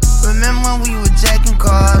 Remember when we were jacking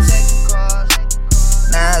cars?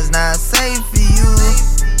 Now it's not safe for you.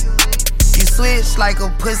 You switch like a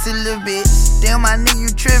pussy little bitch. Damn, my nigga,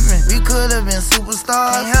 you trippin'. We could've been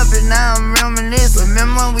superstars. Can't help it, now I'm reminiscing.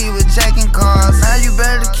 Remember when we were jacking cars? Now you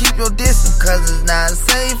better keep your distance, cause it's not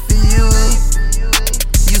safe for you.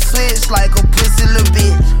 You switch like a pussy little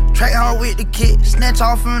bitch. Track hard with the kick, snatch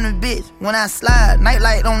off from the bitch. When I slide,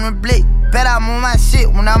 nightlight on the blick. Bet I'm on my shit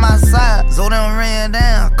when I'm outside. So them ran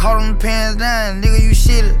down, caught them pants down. Nigga, you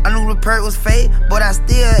shitted. I knew the perk was fake, but I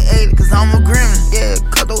still ate it, cause I'm a gremlin. Yeah,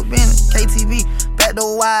 cut those business, KTV. Back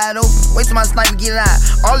door wide open, wait till my sniper get out.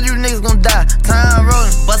 All of you niggas gon' die, time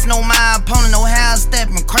rolling. Bustin' on my opponent, no hand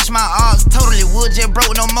stepping. Crush my arms totally, wood jet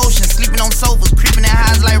broke, no motion. Sleeping on sofas, creeping in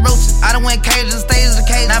highs like roaches. I done went cage to stage to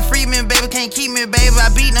cage. Now free me, baby, can't keep me, baby. I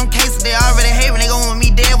beat them cases, they already hate me. They gon' want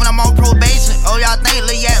me dead when I'm on probation. Oh, y'all think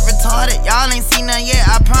Lil Yak retarded? Y'all ain't seen nothing yet,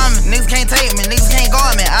 I promise. Niggas can't take me, niggas can't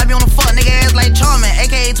guard me. I be on the fuck nigga ass like Charmin,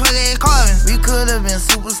 aka 28 Carvin. We could've been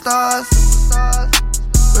superstars.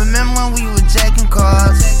 Remember when we were jacking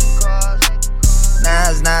cars? Now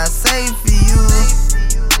it's not safe for you.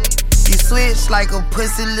 You switch like a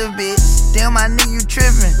pussy little bitch. Damn, my nigga, you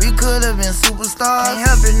trippin'. We could've been superstars. Can't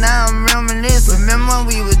help it, now I'm reminiscing. Remember when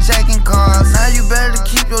we were jacking cars? Now you better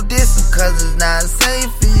keep your distance, cause it's not safe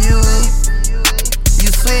for you. You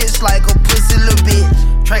switch like a pussy little bitch.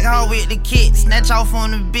 Track hard with the kick, snatch off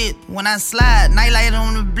on the bit. When I slide, nightlight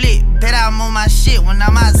on the blick. Bet I'm on my shit when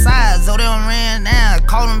I'm outside. So they done ran down,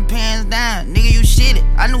 caught them pants down. Nigga, you shitted.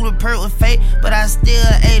 I knew the perk was fake, but I still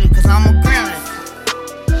ate it, cause I'm a gremlin.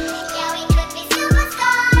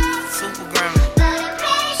 Super gremlin.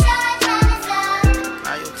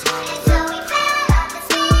 Now your time is up.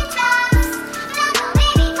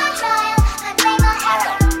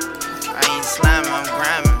 I ain't slamming, I'm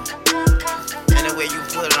grinding. Anyway you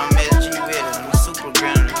put it, I'm SG with it. I'm a super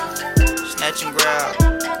gremlin. Snatch and grab.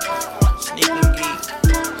 Sneak and geek.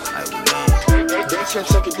 Like we gon'.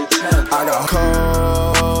 I got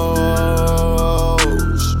calls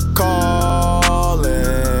calling.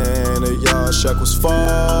 The yard shack was full.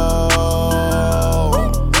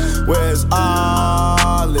 Where's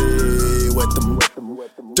Ollie with them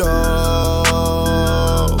dough?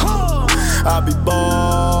 I be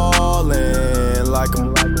ballin' like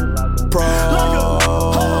I'm pro.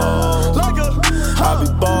 I be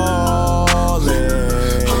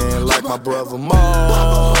ballin' like my brother Mo.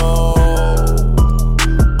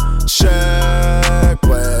 Check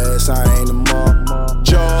West, I ain't a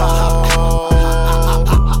Joe.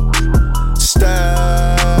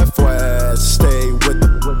 Steph West, stay with the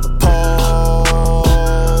pole.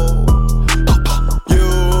 You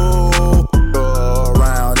go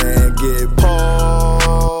around and get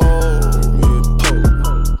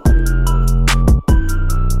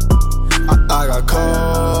I got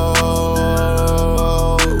calls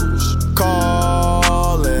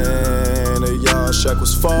calling. The yard shack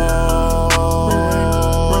was full.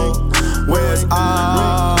 Where's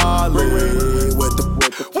Ollie with the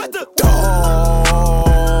dog?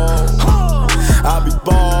 I be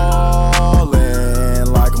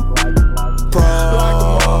ballin' like I'm pro.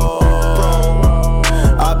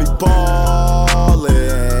 I be ballin'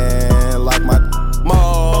 like my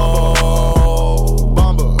Mo.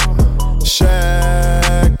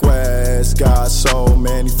 Shaq West got so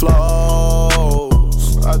many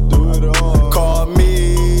flows. I do it all. Call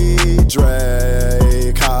me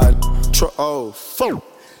Drake. Oh, phone.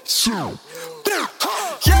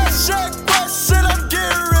 Yeah, Shaq West said I'm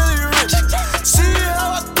getting really rich. See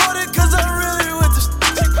how I thought it, cause I'm really with this.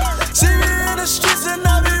 See me in the streets and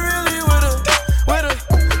I be really with a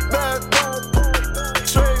bad,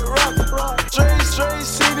 straight rock. Straight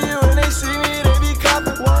see me when they see me, they be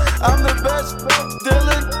copping. I'm the best,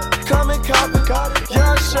 Dylan, coming copping.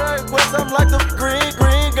 Yeah, Shaq West, I'm like the green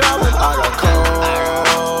goblin. I got cold.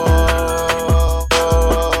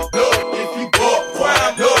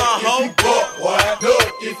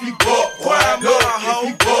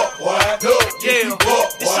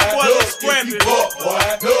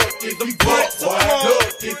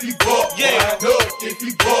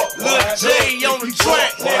 Lil J on the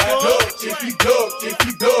track, nigga.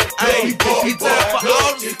 Hey, it's time for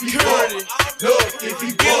all the security.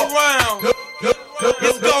 Get around.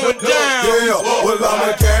 It's going down. Yeah, well I'm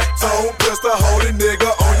a cat tone pistol holding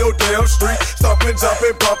nigga on your damn street. Stomping,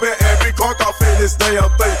 jumping, bumping, every car off in this damn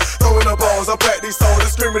thing. Throwing the balls, I back these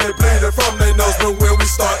soldiers, screaming and bleeding from their nose. But when we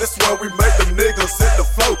start, that's where we make them niggas hit the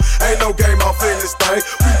flow. Ain't no game off in this thing.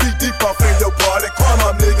 We be deep off in your party. Call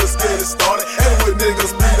my niggas get it started. And with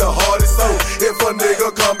niggas be the hardest. So if a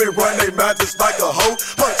nigga come and run they mouth just like a hoe,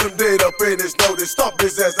 punch him dead up in his nose and stomp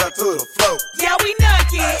his ass out to the floor. Yeah, we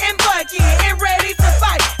nucky and bucky and ready to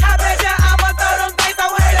fight. How bad ya, I'ma throw them things, so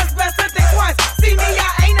haters best to think twice. See me,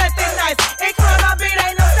 y'all ain't nothing nice. And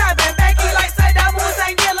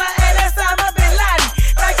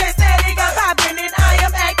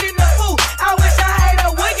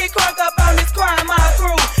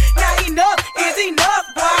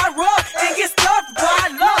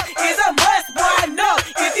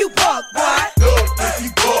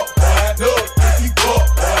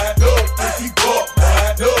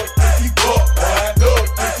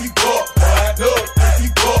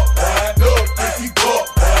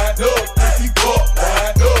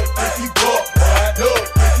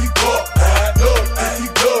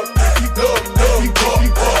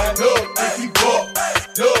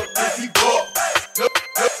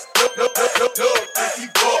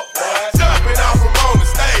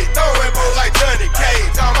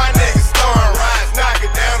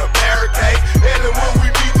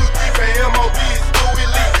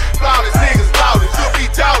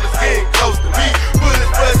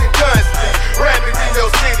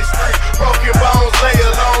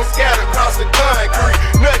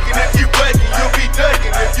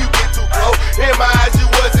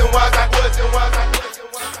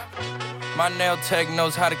architect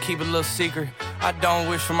knows how to keep a little secret. I don't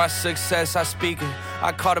wish for my success, I speak it.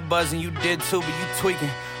 I caught a buzz and you did too, but you tweaking.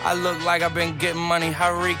 I look like I've been getting money,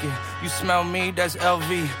 how reeking. You smell me, that's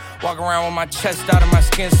LV. Walk around with my chest out and my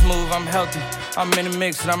skin smooth, I'm healthy. I'm in the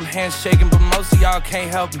mix and I'm handshaking, but most of y'all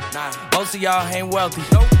can't help me. Most of y'all ain't wealthy.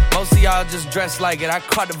 Most of y'all just dress like it. I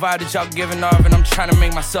caught the vibe that y'all giving off and I'm trying to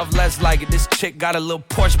make myself less like it. This chick got a little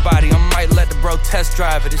Porsche body, I might let the bro test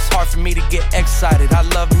drive it. It's hard for me to get excited. I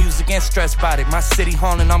love music and stress about it. My city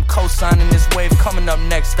haunting, I'm co-signing this wave coming up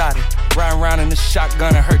next out it. Riding around in the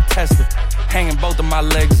shotgun and her Tesla. Hanging both of my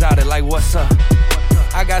legs out it like what's up?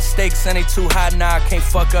 I got stakes and they too high now, I can't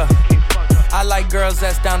fuck up. I like girls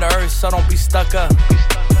that's down to earth, so don't be stuck up.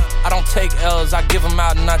 I don't take L's, I give them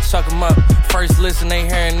out and I chuck them up. First listen, they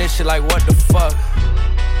hearing this shit like what the fuck?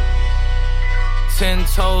 10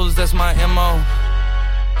 toes, that's my MO.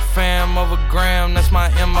 Fam over gram, that's my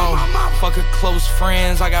MO. Fucking close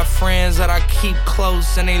friends, I got friends that I keep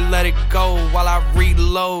close and they let it go while I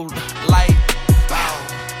reload. Like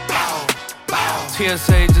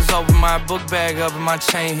TSA just opened my book bag up and my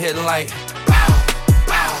chain hitting like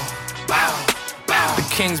the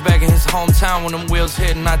King's back in his hometown when them wheels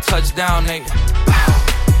hit and I touch down, nigga.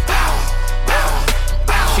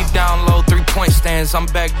 She down low, 3-point stands. I'm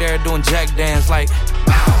back there doing jack dance like.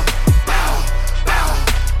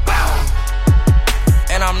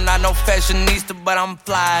 And I'm not no fashionista, but I'm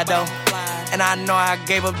fly though. And I know I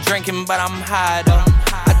gave up drinking, but I'm high though.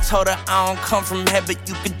 I told her I don't come from heaven, but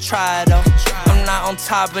you can try though. I'm not on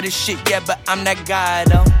top of this shit yet, but I'm that guy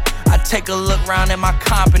though. I take a look round at my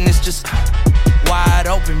comp and it's just wide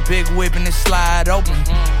open, big whip and it slide open.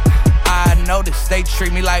 I notice they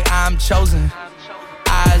treat me like I'm chosen.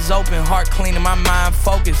 Eyes open, heart clean and my mind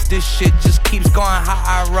focused. This shit just keeps going how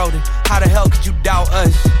I wrote it. How the hell could you doubt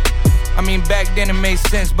us? I mean, back then it made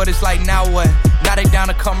sense, but it's like, now what? Now they down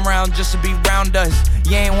to come round just to be round us.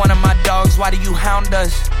 You ain't one of my dogs, why do you hound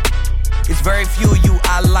us? It's very few of you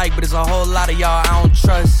I like, but it's a whole lot of y'all I don't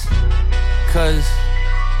trust. Cause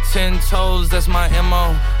 10 toes, that's my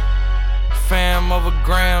MO. Fam over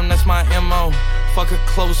gram, that's my MO. Fucking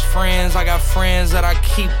close friends, I got friends that I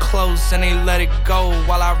keep close and they let it go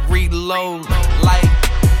while I reload. Like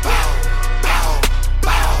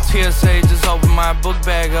TSA just opened my book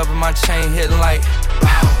bag up and my chain hitting like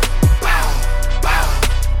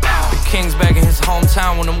the King's back in his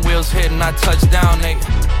hometown when them wheels hit and I touch down, nigga.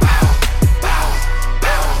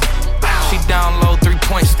 She down low,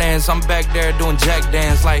 3-point stands. I'm back there doing jack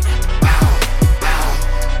dance like.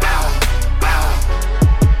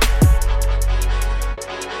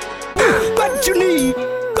 What you need?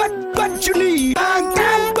 What you need? I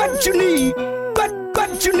got what you need. What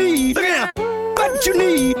you need? What you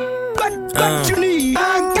need? What you need? I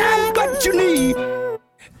got what you need.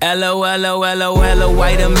 LOLOLOL,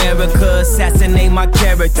 white America, assassinate my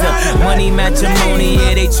character. Money matrimony,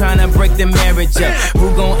 yeah, they tryna break the marriage up. Who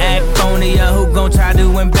gon' act phony or who gon' try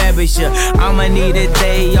to embarrass ya? I'ma need a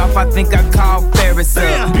day off, I think I call Ferris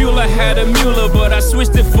up. Bueller had a Mueller, but I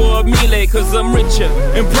switched it for a Miele, cause I'm richer.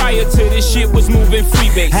 And prior to this shit was moving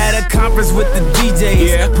freebase. Had a conference with the DJs,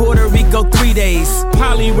 yeah. Puerto Rico 3 days.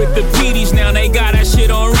 Poly with the PDs, now they got that shit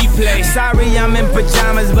on replay. Sorry I'm in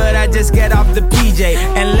pajamas, but I just got off the PJ.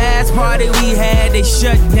 And last party we had, they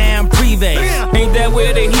shut down Privé. Ain't that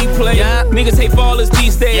where the Heat play? Yeah. Niggas hate ballers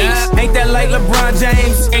these days. Yeah. Ain't that like LeBron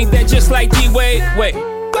James? Ain't that just like D-Wade? Wait.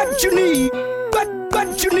 What you need?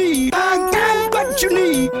 What you need? I got what you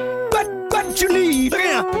need. What you need?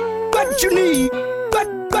 What you need?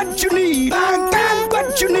 What you need? I got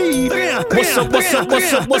what you need. What's up,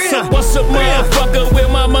 motherfucker, where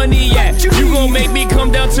my money at? You gon' make me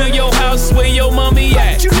come down to your house where your mommy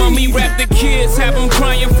at? Mommy rap the kids, have them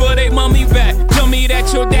crying for they mommy back. Tell me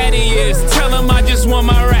that your daddy is, tell them I just want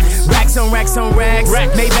my racks. Racks on racks on racks,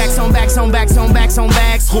 Maybachs on backs on backs on backs on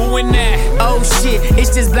backs. Who in that? Oh shit, it's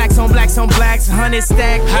just blacks on blacks on blacks, 100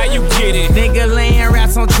 stack. How you get it? Nigga laying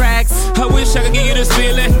raps on tracks. I wish I could give you this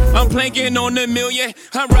feeling. I'm planking on the million.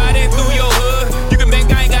 I'm riding through your hood. You can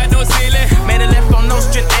think I ain't got no ceiling. Made a left on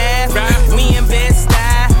Nostrand Ave, right. We in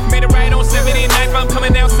Bed-Stuy. Made a right on 79th, I'm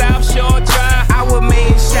coming down South Shore Drive. I was made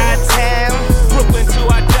in Chi-Town, Brooklyn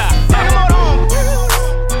till I die.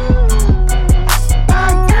 I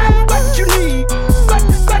got what you need. What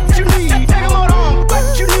you need? Take 'em all on.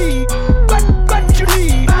 What you need? What you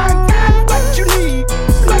need? I got what you need.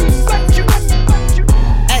 What you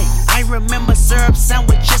need? Hey, I remember syrup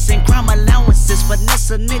sandwiches and crime allowances.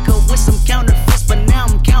 Finesse a nigga with some counterfeits, but now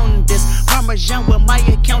I'm counting this. Parmesan with my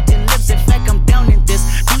accountant.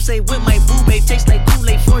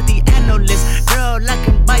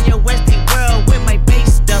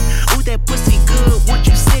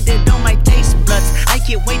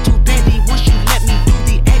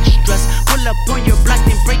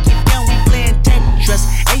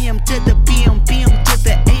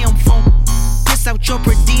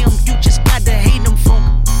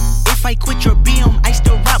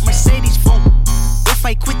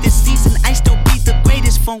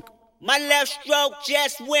 My left stroke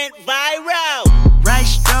just went viral. Right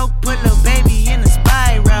stroke put a baby in a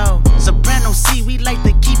spiral. Soprano C, we like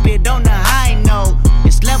to keep it on the high note.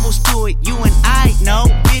 It's levels to it, you and I know.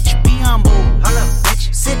 Bitch, be humble. Holla,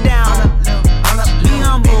 bitch. Sit down. Be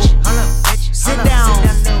humble. Sit down.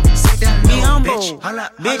 Be humble.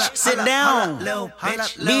 Bitch, sit down.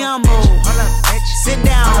 Be humble. Sit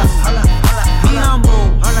down. Be humble.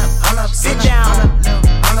 Sit down.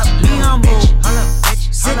 Be humble.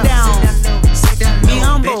 Sit down. Be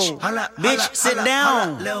humble. Bitch, sit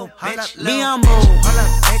down. Be humble.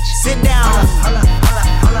 Sit down.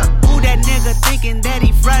 Who that nigga thinking that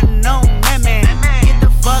he frontin' on that man? Get the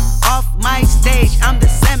fuck off my stage, I'm the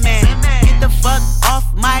Sandman. Get the fuck off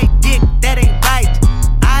my dick, that ain't right.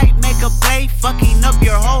 I make a play, fucking up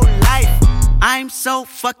your whole life. I'm so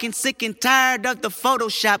fucking sick and tired of the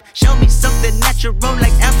Photoshop. Show me something natural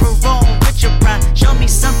like Afro on Richard Pryor. Show me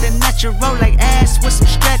something natural like ass with some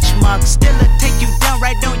stretch marks. Still'll take you down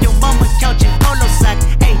right on your mama couch in polo sock.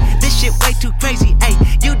 Ayy, this shit way too crazy. Ayy,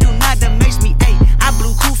 you do not amaze me. Ayy, I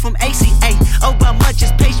blew cool from ACA. Obama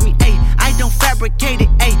just page me. Ayy, I don't fabricate it.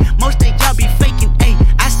 Ayy, most of y'all be faking. Ayy,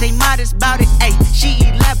 I stay modest about it. Ayy, she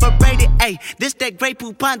elaborated. Ayy, this that Grey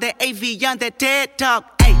Poupon, that AV on that TED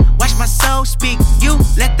Talk. Ayy, watch my soul speak, you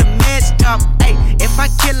let the meds talk. Ayy, if I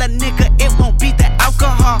kill a nigga, it won't be the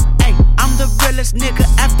alcohol. Ayy, I'm the realest nigga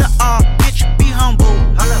after all. Bitch, be humble.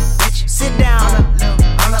 Holla, bitch. Sit down.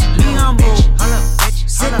 Be humble.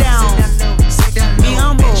 Sit down. Be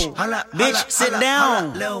humble. Bitch, sit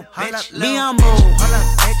down. Be humble.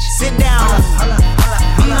 Sit down.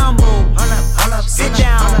 Be humble. Sit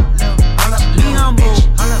down. Be humble.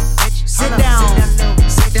 Sit down.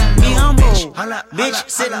 Be humble. Bitch,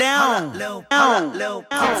 sit down.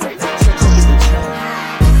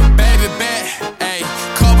 Baby bet, ayy,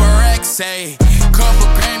 couple racks, ayy, couple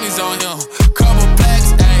Grammys on him, couple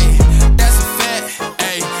plaques, ayy, that's a fact,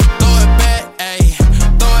 ayy, throw it back, ayy,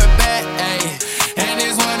 and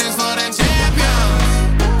this one is for the champion.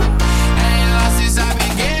 Ain't lost since I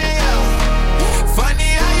began, yo. Funny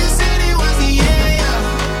how you said it was the yeah.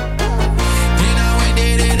 Then I went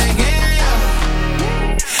did it again, yo.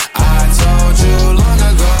 I told you long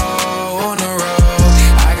ago on the road,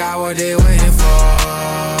 I got what they waiting for.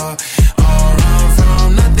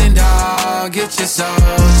 Get your soul,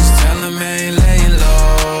 just tell them I ain't laying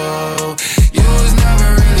low. You was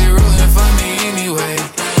never really rooting for me anyway.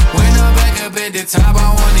 When I'm back up at the top,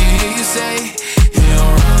 I wanna hear you say, you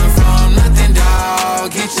don't run from nothing,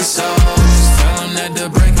 dawg. Get your soul, just tell them that the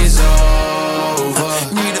break is over.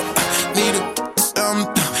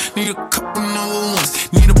 Need a couple number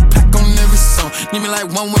ones. Need a pack on every song. Need me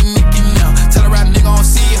like one with Nicki now. Tell a rap nigga I don't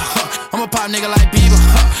see ya, I'm a pop nigga like Bieber,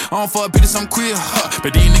 I don't fuck bitches, I'm queer,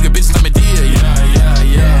 but these nigga bitches let me deal,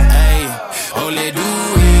 yeah, ayy, oh let do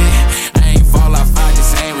it. I ain't fall off, I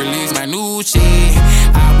just ain't release my new shit.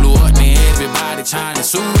 I blew up, man, everybody tryna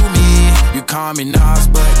sue me. You call me Nas,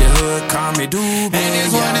 but the hood call me Doobie. And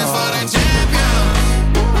this one is for the champion.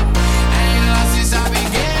 Ain't lost since I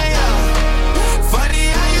began, yo.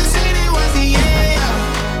 Funny how you said it was the yeah.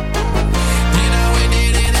 Then I went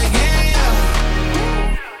did it again, yo.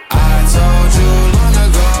 I told you long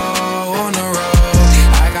ago on the road,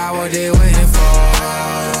 I got what they waiting for.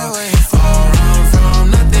 Don't run from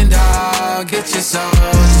nothing, dawg. Get your soul,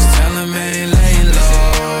 just tell them I ain't laying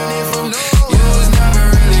low. You was never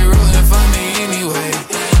really rooting for me anyway.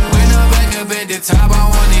 When I'm back up at the top, I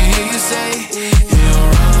wanna hear you say, you don't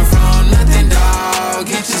run from nothing, dawg.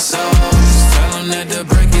 Get your soul, just tell them that the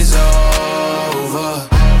break is over.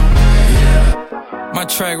 My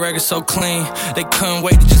track record so clean, they couldn't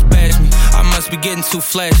wait to just bash me. I must be getting too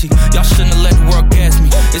flashy, y'all shouldn't have let the world gas me.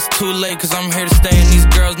 It's too late cause I'm here to stay and these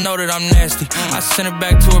girls know that I'm nasty. I sent her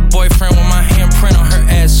back to her boyfriend with my handprint on her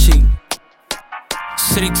ass cheek.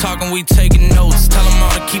 City talking, we taking notes. Tell him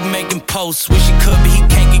all to keep making posts. Wish he could, but he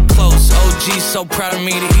can't get close. OG so proud of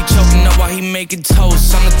me that he choking up while he making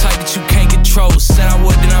toast. I'm the type that you can't control. Said I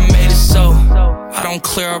would, then I made it so. I don't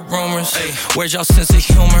clear up rumors. Where's y'all sense of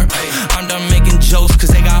humor? I'm done making jokes cause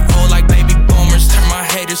they got old like baby boomers. Turn my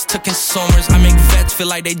haters to consumers. I make vets feel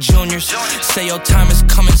like they juniors. Say your time is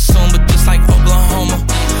coming soon, but just like Oklahoma,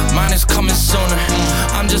 mine is coming sooner.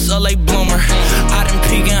 I'm just a late bloomer. I didn't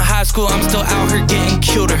peak in high school, I'm still out here getting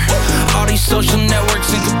cuter. All these social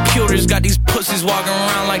networks and computers got these pussies walking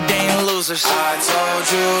around like they ain't losers. I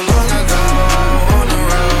told you long ago on the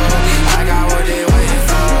road, I got what they waiting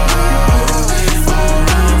for. Don't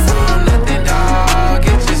run from nothing, dawg.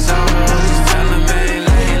 Get your soul, just tell them I ain't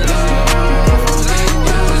laying low.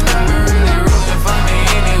 You was never really rooting for me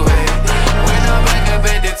anyway. When I'm back up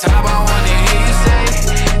at the top, I wanna hear you say,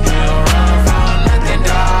 you don't run from nothing,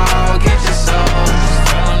 dawg.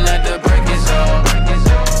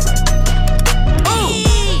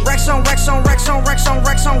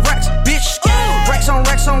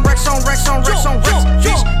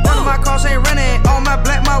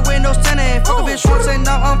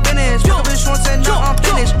 now I'm finished. Fuck a bitch once and now I'm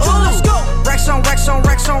finished. Ooh, let's go. Racks on racks on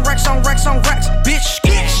racks on racks on racks on racks, bitch.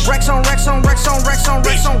 Racks on racks on racks on racks on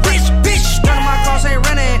racks on racks, bitch. None of my cars ain't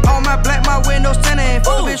renting. All my black, my windows tinted.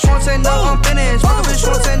 Fuck a bitch once and now I'm finished. Fuck a bitch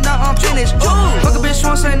once and now I'm finished. Fuck a bitch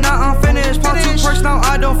once and now I'm finished. Pop 2 perks now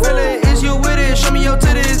I don't feel it. Is you with it? Show me your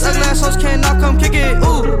titties. Ugly ass hoes cannot come kick it.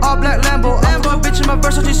 Ooh, all black Lambo. I'm a bitch in my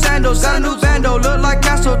Versace sandals. Got a new bando, look like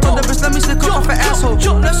Castro. Told the bitch let me stick up off an asshole.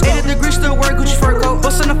 80 degrees still wear Gucci fur coat.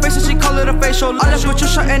 Bust in the face and she call it a facial. I left with your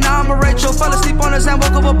shirt and now I'm a Rachel. Fell asleep on his hand,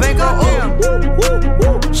 woke up a bango.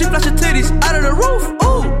 Ooh, she flash her titties out of the roof.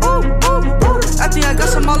 Ooh, ooh, ooh, ooh. I think I got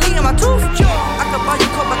some Molly in my tooth. I could buy you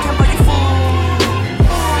coke, I can't buy you food.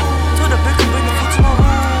 To the big bring the food to my room.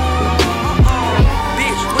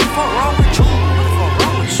 Bitch, what the fuck wrong with you? What the fuck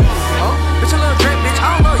wrong with you? Bitch, a little drip, bitch. I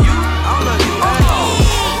don't love you. I don't love you.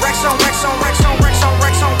 Racks on racks on racks on racks on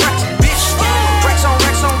racks on racks, bitch. Racks on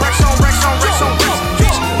racks on racks on racks on racks on racks,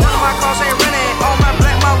 bitch. None of my cars ain't renting. All my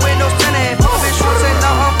black, my windows tinted. Fuck a bitch once and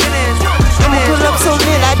now I'm finished. I'ma pull up so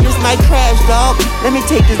lit, I just might crash, dog. Let me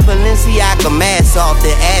take this Balenciaga mask off,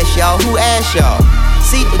 then ask y'all, who asked y'all?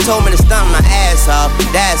 Seaton told me to stomp my ass off,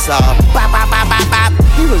 that's all. Bop, bop, bop, bop, bop.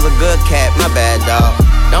 He was a good cat, my bad, dog.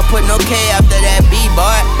 Don't put no K after that B,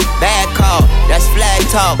 boy. Bad call, that's flag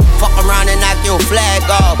talk. Fuck around and knock your flag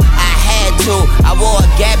off. I had to, I wore a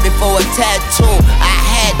gap before a tattoo. I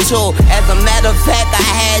had to, as a matter of fact, I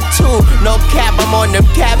had to. No cap, I'm on them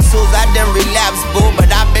capsules, I done relapse, boo.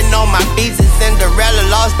 But I've been on my feet since Cinderella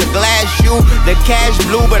lost the glass shoe. The cash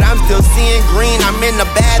blue, but I'm still seeing green. I'm in the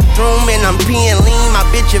bathroom and I'm peeing lean. My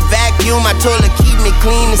bitch a vacuum, I told her keep me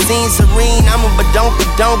clean, the scene serene. I'm a badonk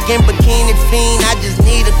in bikini fiend. I just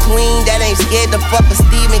need a queen that ain't scared to fuck a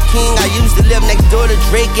Stephen King. I used to live next door to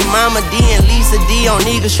Drake and Mama D and Lisa D on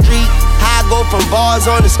Eagle Street. How I go from bars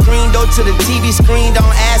on the screen door to the TV screen,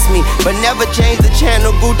 don't ask me. But never change the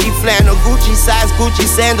channel. Gucci flannel, Gucci size, Gucci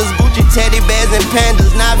sandals, Gucci teddy bears and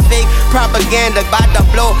pandas. Not fake propaganda, bout to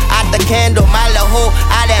blow out the candle. My little hoe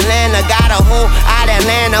out Atlanta, got a hoe out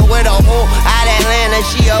Atlanta with a hoe out Atlanta.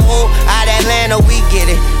 She a hoe out Atlanta, we get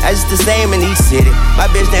it. That's the same in each city. My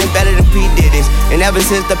bitch ain't better than P. Diddy's. And ever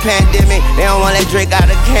since the pandemic, they don't want that Drake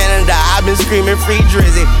out of Canada. I've been screaming free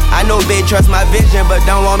Drizzy. I know they trust my vision, but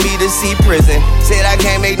don't want me to see prison. Said I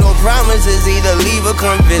can't make no promises, either leave or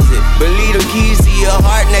come visit. But leave the keys to your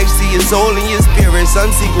heart next to your soul and your spirit.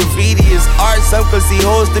 Some see graffiti as art, some could see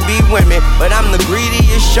hoes to be women. But I'm the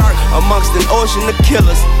greediest shark amongst an ocean of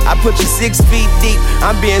killers. I put you 6 feet deep,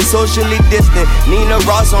 I'm being socially distant. Nina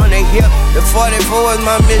Ross on the hip, the 44 is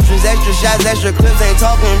my mistress. Extra shots, extra clips, ain't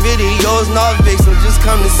talking videos, no so just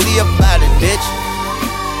come to see about it, bitch.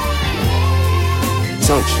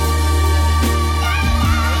 Don't you?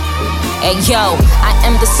 Hey yo, I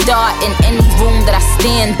am the star in any room that I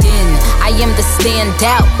stand in. I am the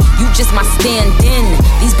standout, you just my stand-in.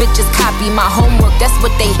 These bitches copy my homework, that's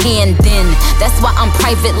what they hand in. That's why I'm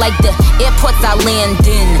private like the airports I land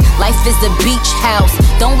in. Life is a beach house,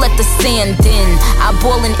 don't let the sand in. I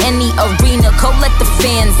ball in any arena, go let the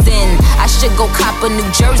fans in. I should go cop a New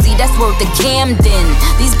Jersey, that's worth the Camden.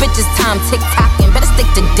 These bitches time tick-tocking, better stick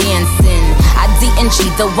to dancing. I D&G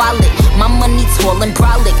the wallet, my money tall and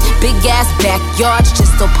brolic. Big ass backyards,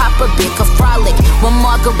 just so Papa Big a frolic. One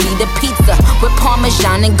margarita pizza with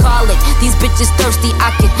Parmesan and garlic. These bitches thirsty,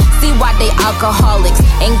 I can see why they alcoholics.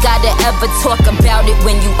 Ain't gotta ever talk about it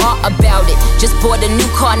when you are about it. Just bought a new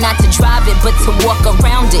car, not to drive it, but to walk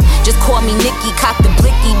around it. Just call me Nikki, cock the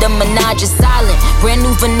blicky, the Minaj is silent. Brand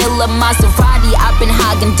new vanilla Maserati, I've been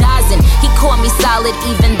Haagen-Dazsin'. He called me solid,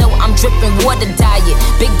 even though I'm dripping water diet.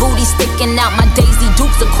 Big booty sticking out, my Daisy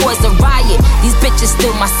Dukes will cause a riot. These bitches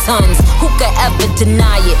still my sons, who could ever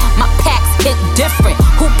deny it? My packs hit different,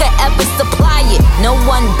 who could ever supply it? No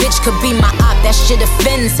one bitch could be my op, that shit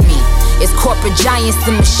offends me. It's corporate giants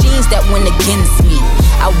and machines that went against me.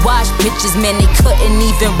 I watched bitches, man, they couldn't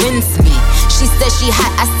even rinse me. She said she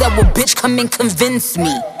hot, I said, well, bitch, come and convince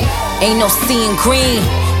me. Ain't no seeing green,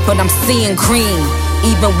 but I'm seeing green.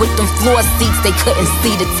 Even with them floor seats, they couldn't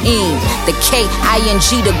see the team. The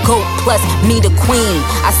K-I-N-G, the GOAT, plus me, the queen.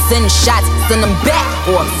 I send shots, send them back,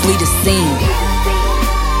 or flee the scene.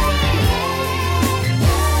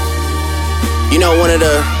 You know, one of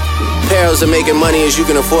the perils of making money is you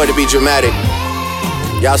can afford to be dramatic.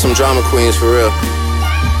 Y'all some drama queens for real.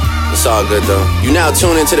 It's all good though. You now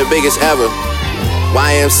tune into the biggest ever.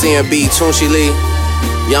 YMCMB, Tunchi Lee,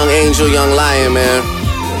 Young Angel, Young Lion, man.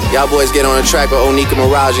 Y'all boys get on the track with Onika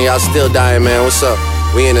Mirage and y'all still dying, man. What's up?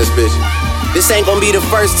 We in this bitch. This ain't gonna be the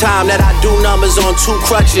first time that I do numbers on 2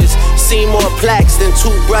 crutches. Seen more plaques than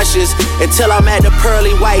 2 brushes. Until I'm at the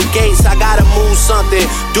pearly white gates, I gotta move something,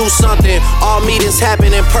 do something. All meetings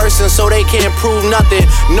happen in person, so they can't prove nothing.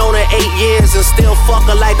 Known her 8 years and still fuck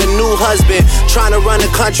her like a new husband. Trying to run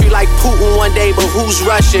the country like Putin one day, but who's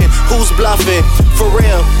rushing? Who's bluffing? For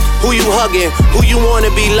real, who you hugging? Who you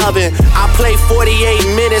wanna be loving? I play 48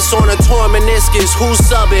 minutes on a torn meniscus. Who's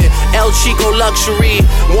subbing? El Chico Luxury.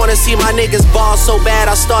 Wanna see my niggas ball so bad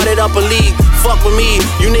I started up a league. Fuck with me,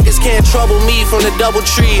 you niggas can't trouble me from the double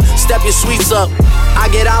tree. Step your sweets up. I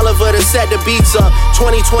get Oliver to set the beats up.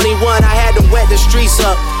 2021, I had to wet the streets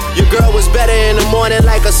up. Your girl was better in the morning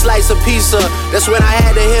like a slice of pizza. That's when I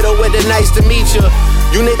had to hit her with the nice to meet you.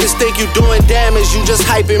 You niggas think you doing damage, you just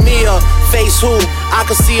hyping me up. Face who? I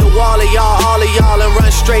can see a wall of y'all, all of y'all, and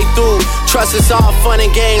run straight through. Trust it's all fun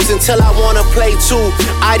and games until I wanna play too.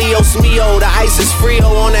 Adios mio, the ice is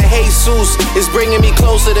frio on the Jesus. It's bringing me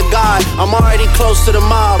closer to God. I'm already close to the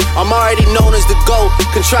mob. I'm already known as the GOAT.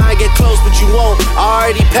 Can try and get close, but you won't.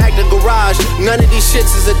 I already packed the garage. None of these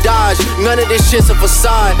shits is a Dodge. None of this shit's a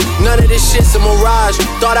facade. None of this shit's a mirage.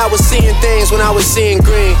 Thought I was seeing things when I was seeing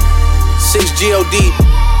green. 6 G-O-D,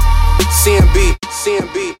 CMB,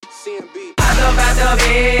 CMB, CMB. I go back to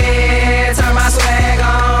bed, turn my swag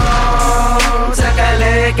on. Took a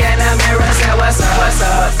look in the mirror, said what's up, what's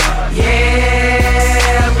up?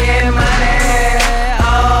 Yeah, I'm getting money.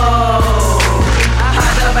 Oh, I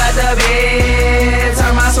go back to bed,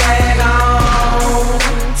 turn my swag on.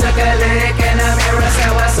 Took a look in the mirror,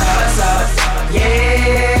 said what's up, what's up?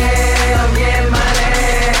 Yeah, I'm getting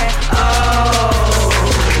money. Oh.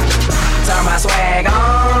 Turn my swag on.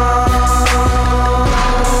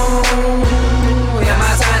 Yeah, my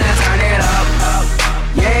time to turn it up.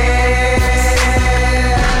 Yeah,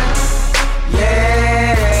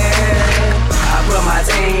 yeah. I put my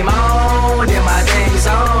team on, did my thing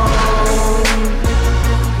song.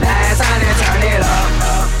 Now it's time to turn it up.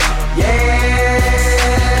 Yeah,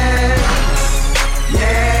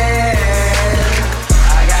 yeah.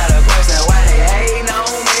 I got a question, why they hating on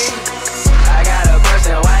me? I got a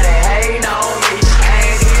question, why they hating on me? I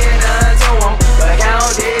ain't did nothing to them, but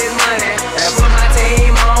count this money and put my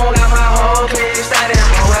team on. Got my whole clique started.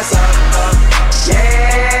 Boy, what's up?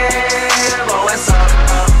 Yeah, boy, what's up?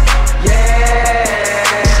 Yeah.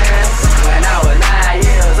 When I was 9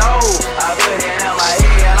 years old, I put it in my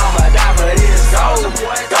head, I'ma die for this gold.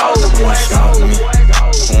 Who won't smoke with me?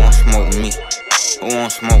 Who won't smoke with me? Who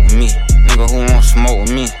won't smoke with me? Nigga, who won't smoke with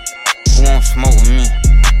me? Who won't smoke with me?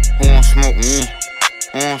 Who won't smoke with me?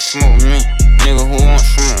 Who won't smoke with me? Nigga, who won't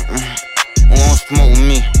smoke with me? Who won't smoke with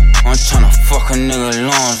me? I'm tryna fuck a nigga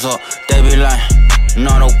lungs up. They be like,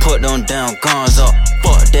 no, don't put them damn guns up.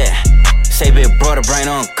 Fuck that. Say big brother, bring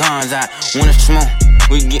them guns out. When it's smoke,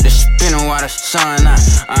 we get the spinning while the sun out.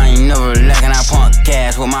 I ain't never lacking, I pump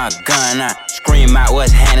gas with my gun out. Scream out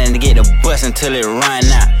what's happening to get the bus until it run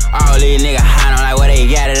out. All these niggas hiding like what they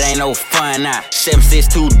got, it ain't no fun out.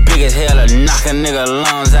 762 big as hell, to knock a nigga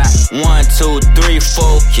lungs out. 1, 2, 3,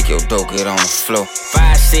 4, kick your dope, get on the floor.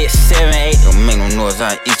 5, 6, 7, 8, don't make no noise,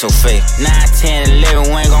 I'll eat your face. 9, 10,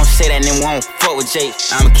 11, we ain't gon' say that, then we won't fuck with Jake.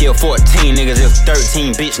 I'ma kill 14 niggas if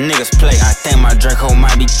 13 bitch niggas play. I think my Draco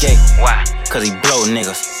might be gay. Why? Cause he blow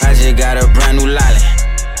niggas. I just got a brand new lolly.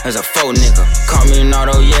 There's a faux nigga. Call me an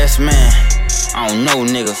auto yes man. I don't know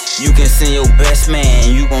niggas. You can send your best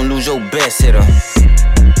man, you gon' lose your best hitter.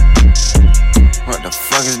 What the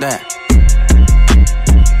fuck is that?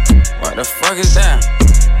 What the fuck is that?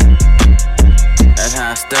 That's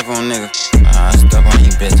how I step on niggas. I step on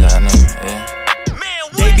you bitch ass nigga, yeah.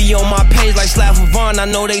 They be on my page like Slav Vaughn, I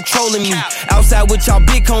know they trolling me. Outside with y'all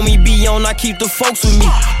big homie be on, I keep the folks with me.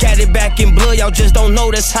 Got it back in blood, y'all just don't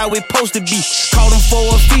know that's how it supposed to be. Called him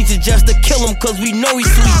for a feature just to kill him cause we know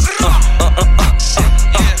he's sweet.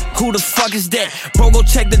 Who the fuck is that? Bro, go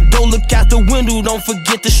check the door, look out the window, don't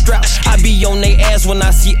forget the strap. I be on they ass when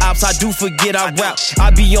I see ops, I do forget I rap.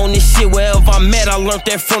 I be on this shit wherever I'm at, I learned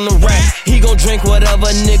that from the rap. He gon' drink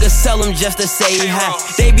whatever nigga sell him just to say hi.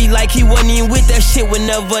 They be like he wasn't even with that shit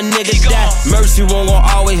whenever a nigga die. Mercy won't gon'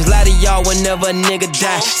 always lie to y'all whenever a nigga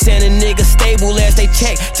die. Send a nigga stable as they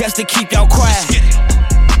check just to keep y'all quiet.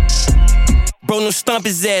 Bro, no stump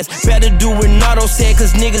his ass. Better do what Nardo said,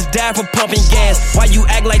 cause niggas die for pumping gas. Why you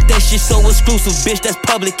act like that shit so exclusive, bitch? That's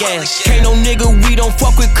public ass. Can't no nigga we don't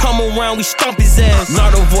fuck with come around, we stump his ass.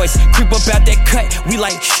 Nardo voice, creep up out that cut, we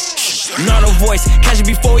like shh. Nardo voice, catch it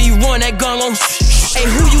before he run that gun on shh. Hey,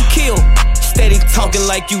 who you kill? Steady talking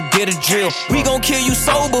like you did a drill. We gon' kill you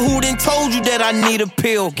sober, who done told you that I need a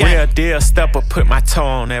pill? Real deal stepper, put my toe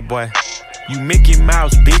on that boy. You Mickey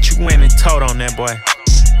Mouse, bitch, you went and told on that boy.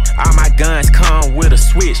 All my guns come with a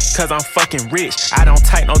switch, cause I'm fucking rich. I don't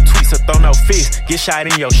type no tweets or throw no fists. Get shot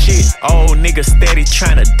in your shit. Old nigga steady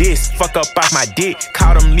tryna diss. Fuck up off my dick.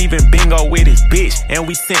 Caught him leaving bingo with his bitch. And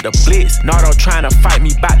we sent a blitz. Nardo tryna fight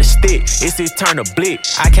me bout the stick. It's his turn to blick.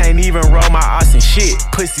 I can't even roll my ass and shit.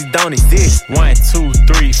 Pussies don't exist. 1, 2,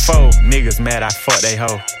 3, 4. Niggas mad I fuck they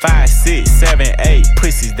hoe. 5, 6, 7, 8.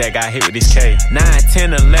 Pussies that got hit with this K. 9,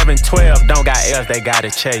 10, 11, 12. Don't got L's, they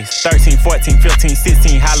gotta chase. 13, 14, 15,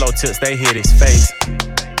 16. Hollow tips, they hit his face.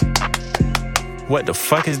 What the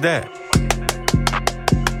fuck is that?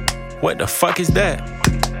 What the fuck is that?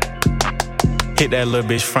 Hit that little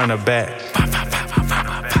bitch front or back.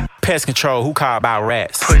 Pest control, who called about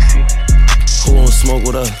rats? Pussy. Who won't smoke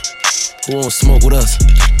with us? Who won't smoke with us?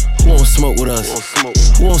 Who won't smoke with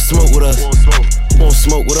us? Who won't smoke with us? Who won't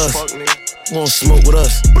smoke with us? Who won't smoke with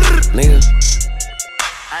us? Nigga.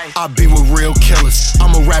 I be with real killers.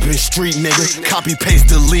 I'm a rapping street nigga. Copy, paste,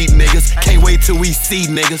 delete niggas. Can't wait till we see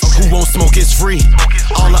niggas. Who won't smoke is free.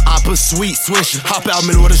 All the oppa sweet swish. Hop out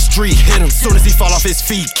middle of the street, hit him. Soon as he fall off his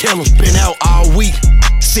feet, kill him. Been out all week.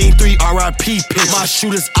 Seen 3 RIP pics. My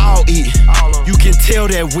shooters all eat. You can tell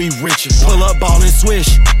that we richer. Pull up, ball and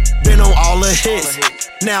swish. Been on all the hits.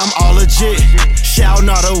 Now I'm all legit. Shout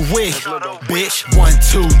not a wig. Bitch. 1,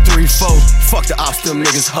 2, 3, 4. Fuck the ops, them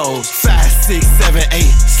niggas hoes. 5, 6, 7, 8.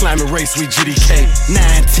 Slamming race, we GDK. 9,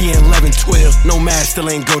 10, 11, 12. No man still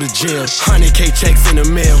ain't go to jail. 100K checks in the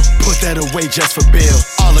mail. Put that away just for bail.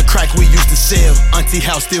 All the crack we used to sell. Auntie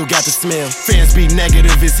house still got the smell. Fans be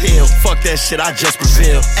negative as hell. Fuck that shit, I just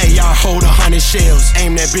prevail. AR hold 100 shells.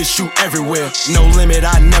 Aim that bitch, shoot everywhere. No limit,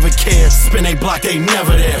 I never care. Spin a block, they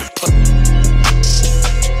never there.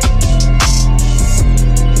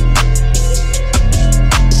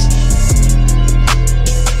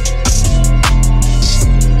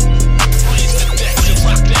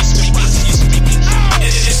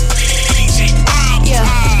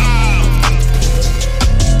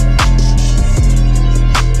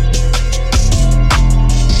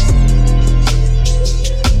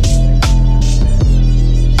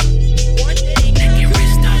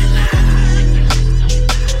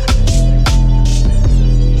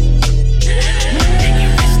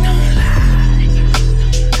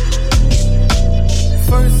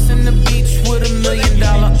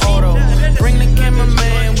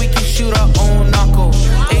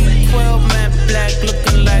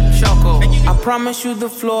 Promise you the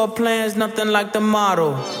floor plan's nothing like the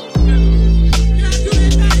model.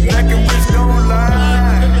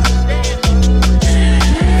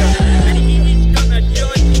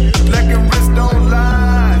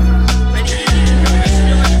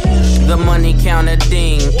 The money counter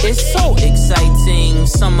ding, it's so exciting.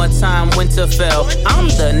 Summertime, Winterfell. I'm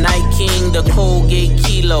the night king, the Colgate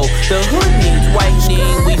kilo. The hood needs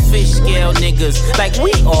whitening. We fish scale niggas like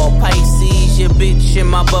we all Pisces. Your bitch in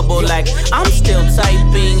my bubble like I'm still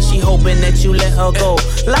typing. She hoping that you let her go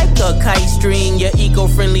like a kite string. Your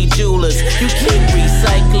eco-friendly jewelers, you keep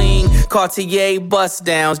recycling. Cartier bust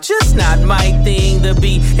downs, just not my thing. To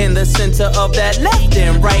be in the center of that left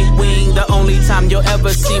and right wing. The only time you'll ever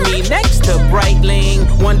see me next to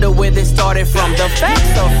Breitling. Wonder where they started from, the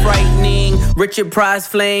facts are frightening. Richard Price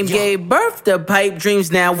Flame gave birth to pipe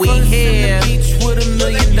dreams, now we here. First in the beach with $1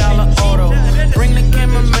 million auto. Bring the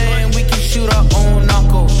cameraman, we can shoot our own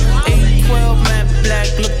knuckle. 812 matte black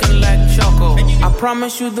looking like choco. I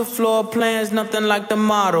promise you the floor plan's nothing like the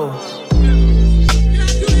model.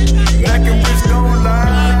 Black and rich don't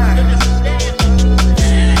lie.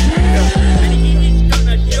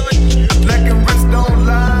 Black and rich don't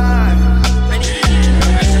lie.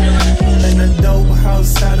 And a dope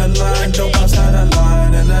house had a line, dope house had a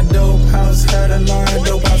line. And a dope house had a line,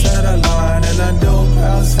 dope house had a line. And a dope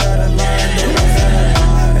house had a line, dope house had a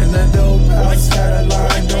line. And a dope house had a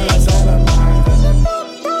line, dope house had a line.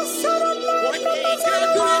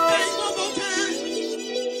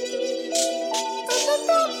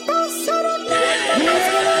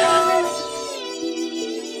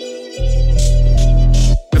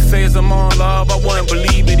 I'm on love, I wouldn't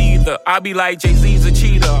believe it either. I be like Jay-Z's a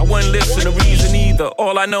cheater, I wouldn't listen to reason either.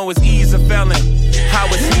 All I know is he's a felon. How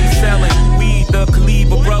is he selling? We the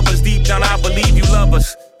Khalifa brothers, deep down I believe you love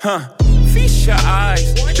us. Feast your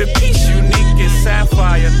eyes, the piece unique is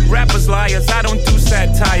sapphire. Rappers liars, I don't do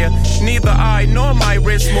satire. Neither I nor my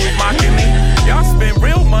wrist move mockingly. Y'all spend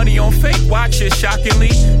real money on fake watches, shockingly.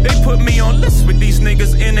 They put me on lists with these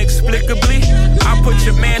niggas inexplicably. I put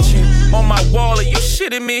your mansion on my wall, are you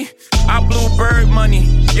shitting me? I blew bird money,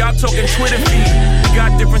 y'all talking Twitter feed. We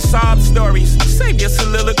got different sob stories, save your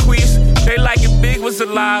soliloquies. They like if Big was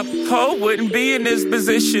alive, Ho wouldn't be in this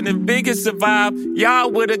position. If Big had survived, y'all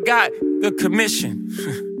would've got the commission.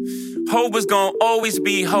 Hov was gon' always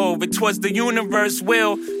be Hov. It was the universe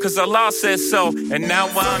will, cause Allah said so. And now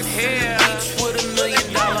I'm here. Each with $1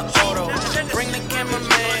 million auto. Bring the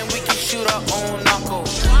cameraman, we can shoot our own knuckle.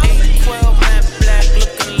 812 matte black,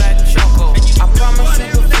 looking like Choco. I promise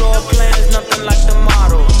you the floor plan is nothing like the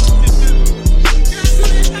model.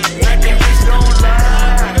 Wrecking bitch don't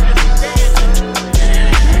lie.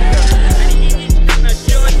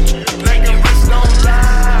 Wrecking bitch don't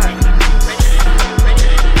lie.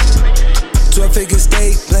 12-figure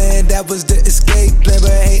state plan, that was the escape plan,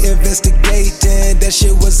 but I hate investigating. That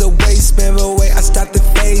shit was a waste, man, but wait, I stopped the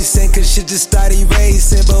facing, cause shit just started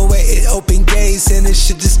erasing. But wait, it opened gates, and it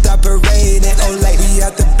shit just stopped raining. Oh, like we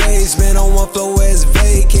out the basement, on one floor where it's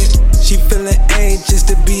vacant. She feeling anxious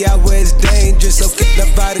to be out where it's dangerous. Okay,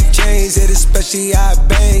 love out the chains, it especially I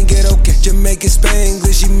bang it. Okay, Jamaican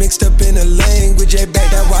Spanglish, she mixed up in a language. Hey,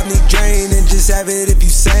 back that wipe me drain, and just have it if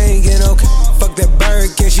you singing. Okay, fuck that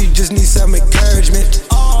Birkin, she just needs some encouragement.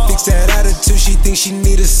 Fix that attitude, she thinks she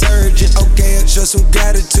need a surgeon. Okay, I show some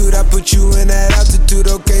gratitude, I put you in that altitude.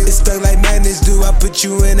 Okay, it's stuck like magnets do, I put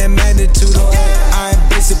you in that magnitude. Okay, I ain't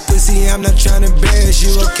basic pussy, I'm not trying to embarrass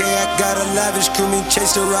you. Okay, I got a lavish crew, me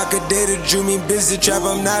chase the rock, a data drew me busy trap.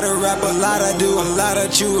 I'm not a rapper, a lot I do, a lot I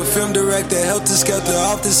chew. A film director, helter skelter,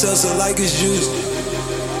 off the salsa like it's juice.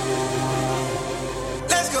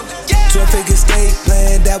 12-figure state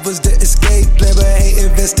plan, that was the escape plan, but I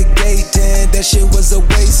hate investigating. That shit was a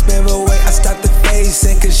waste, man, but wait, I stopped the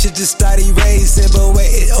facing, cause shit just started erasing. But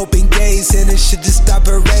wait, it opened gates, and it shit just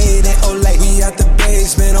stopped raining. Oh, like we out the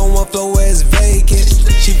basement, on one floor where it's vacant.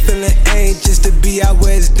 She feeling anxious to be out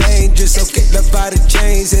where it's dangerous. Okay, love out the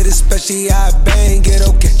chains, it especially I bang it.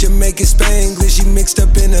 Okay, Jamaican Spanglish, she mixed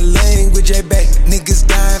up in a language. Hey, back, niggas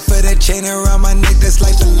dying for that chain around my neck, that's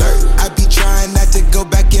life alert. I be trying not to go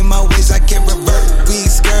back in my ways, I can't revert. We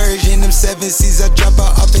excursion, them 7 C's, I drop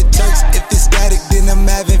her off at Turks. If it's static, then I'm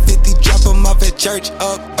having 50, drop them off at church.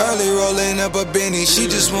 Up early, rolling up a Benny. She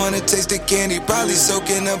just wanna taste the candy, probably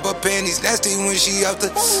soaking up her panties. Nasty when she out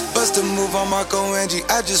the bust a move on Marco Angie.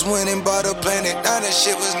 I just went and bought a planet, now that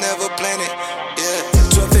shit was never planted. Yeah,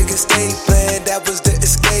 12-figure state plan, that was the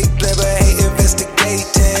escape plan, but I hate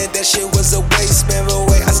investigating. That shit was a waste, man, but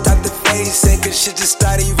wait, I stopped the facing, cause shit just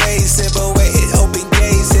started erasing. But wait, it opened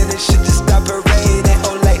gates, and it shit just stopped raining.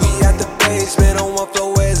 Oh, like we out the basement, on one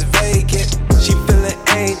floor where it's vacant. She feeling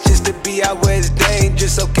anxious to be out where it's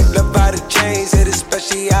dangerous. Okay, love out the chains, it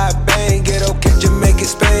especially I bang it. Okay, Jamaican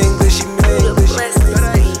Spanglish, she made this shit.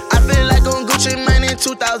 I feel like on Gucci Mane in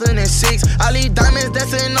 2006. All these diamonds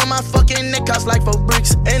dancing on my fucking neck, cost like 4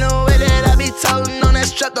 bricks. Ain't no way that I be toting on that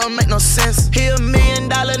strap, don't make no sense. He $1 million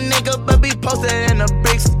nigga, but be posted in the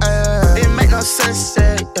bricks. It make no sense,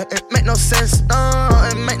 yeah. It make no sense, no.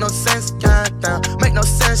 It make no sense, yeah. Make no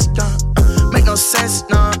sense, yeah. Make no sense,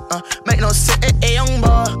 no. Make no sense, young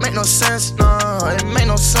boy. Make no sense, no. It make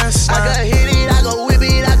no sense. I could hit it, I could whip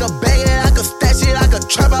it, I could bang it, I could stash it, I could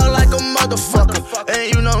trap out like a motherfucker.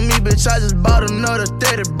 And you know me, bitch, I just bought another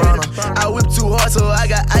 30 burner. I whip too hard, so I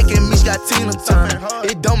got Ike and Mitch got Tina Turner.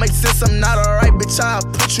 It don't make sense, I'm not alright, bitch, I'll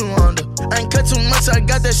put you under. I ain't cut too much, I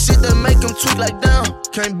got that shit that make him tweak like down.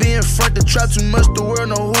 Can't be in front, the trap too much, the world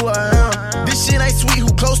know who I am. This shit ain't sweet,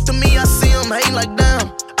 who close to me, I see him hate like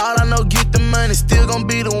damn. All I know, get the money, still gon'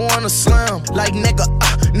 be the one to slam. Like nigga,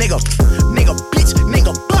 bitch,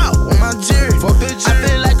 nigga, blow on my jury. Fuck the jury. I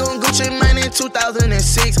feel like on Gucci Mane in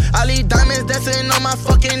 2006. All these diamonds dancing on my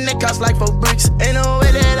fucking neck, cost like 4 bricks. Ain't no way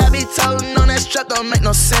that I be toting on that strap, don't make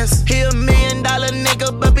no sense. He $1 million nigga,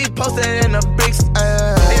 but be posted in the bricks.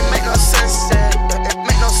 It make no sense, yeah. It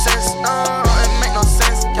make no sense, no. It make no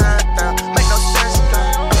sense, yeah. Make no sense,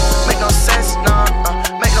 yeah. Make no sense, no.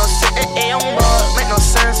 Make no sense, young boy. Make no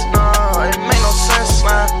sense, no. It make no sense,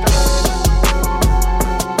 man.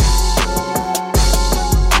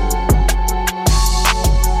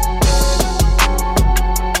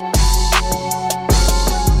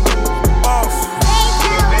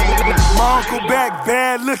 My uncle back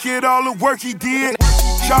bad, look at all the work he did.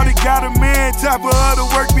 Shawty got a man, top of other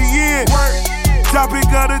work be in. Topic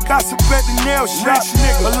of the gossip at the nail shop.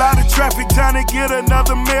 A lot of traffic trying to get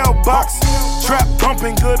another mailbox. Trap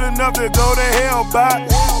pumping good enough to go to hell by.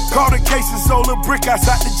 Call the case and sold a brick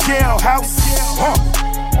outside the jailhouse.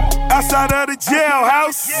 Outside of the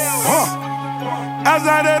jailhouse.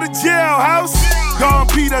 Outside of the jailhouse. Gone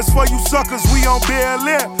P, that's for you suckers, we on Bel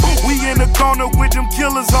Air. We in the corner with them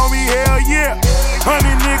killers, homie, hell yeah.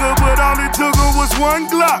 100 nigga, but all it took was 1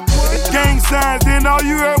 Glock. Gang signs, then all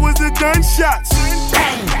you heard was the gunshots.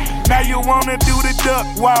 Bang! Now you wanna do the duck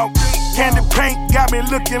walk. Candy paint got me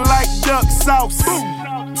looking like duck sauce.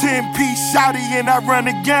 10-piece shawty and I run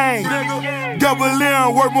the game. double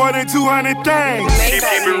M, worth more than 200 things. Keep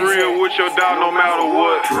it real with your dog no matter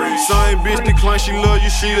what. Same bitch that claim she love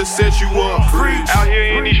you, she'll set you up. Out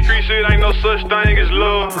here in these streets, it ain't no such thing as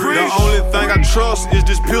love. The only thing I trust is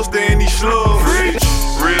this pistol and these slugs.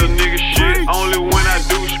 Real nigga shit, only when I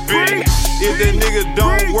do speak. If that nigga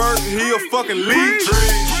don't work, he a fucking leech.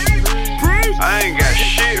 I ain't got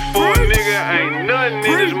shit for a nigga, ain't nothing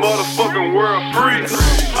in this motherfucking world free.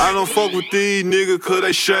 I don't fuck with these niggas cause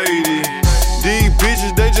they shady. These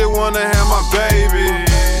bitches, they just wanna have my baby.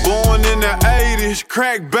 Born in the 80s,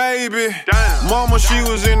 crack baby. Damn. Mama, she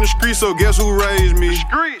was in the streets, so guess who raised me?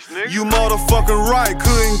 Streets, nigga. You motherfucking right,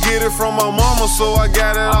 couldn't get it from my mama, so I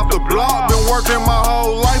got it off the block. Been working my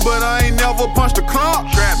whole life, but I ain't never punched a clock.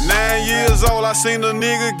 9 years old, I seen a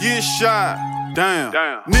nigga get shot. Damn.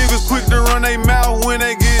 Niggas quick to run they mouth when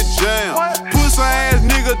they get jammed. Pussy ass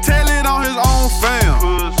nigga, tell it on his own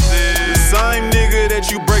fam. The same nigga that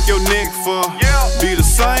you break your neck for. Be the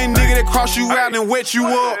same nigga that cross you out and wet you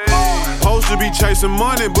up. Supposed to be chasing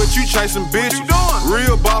money, but you chasing bitches.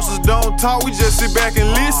 Real bosses don't talk, we just sit back and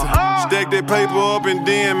listen. Stack that paper up and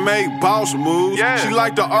then make boss moves. She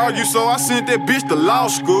like to argue, so I sent that bitch to law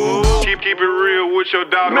school. Keep it real with your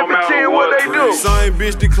dog no matter what. They do. Same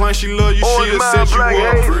bitch that claim she love you, she'll set you up.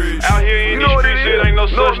 Out here in these streets, it ain't no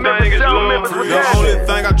such thing as love. The only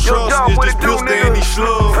thing I trust is this pistol and these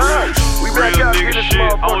slugs. Real nigga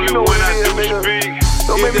shit, only when I do speak.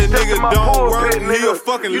 If that nigga don't work, he a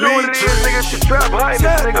fucking leech. I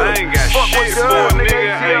ain't got shit for a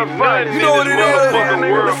nigga, ain't nothing in this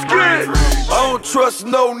motherfucking world free. I don't trust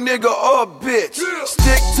no nigga or bitch.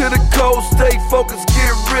 Stick to the code, stay focused,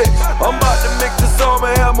 get rich. I'm about to mix this arm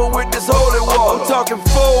and hammer with this holy water. I'm talking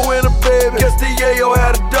 4 and a baby. Guess the yayo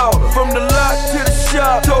had a daughter. From the lot to the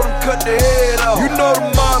shop, told him cut the head off. You know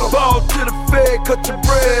the model. Ball to the fed, cut your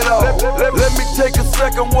bread off. Let me take a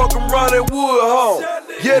second, walk around that wood home.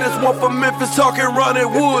 Yeah, this one from Memphis, talking around that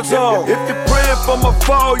woods home. If you're praying for my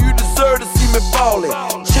fall, you deserve to see me ballin'.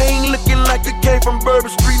 Chain looking like it came from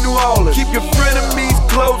Bourbon Street, New Orleans. Keep your frenemies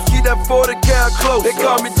close, keep that 40 cal close. They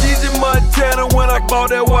call me Jeezy Montana when I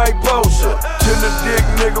bought that white potion. Tender dick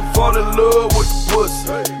nigga fall in love with the pussy.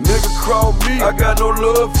 Nigga crawl me, I got no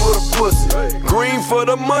love for the pussy. Green for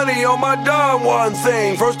the money on my Don Juan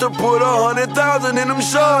thing. First to put 100,000 in them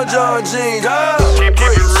Sean John jeans. Keep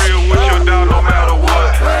it real with your dog no matter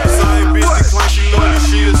what. Same bitch that claim she love you,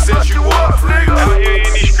 she'll set you up. Out here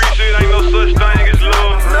in these streets, it ain't no such thing as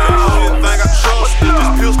love. The only thing I trust is this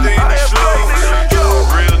pistol and these slugs.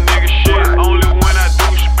 Real nigga shit, only when I do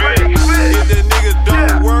speak. If that nigga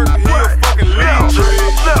don't work, he a fucking leech.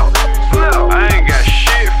 I ain't got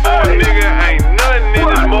shit for a nigga, ain't nothing in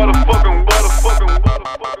this motherfucking.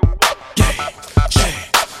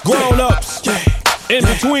 Grown ups, in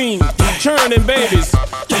between, churning babies.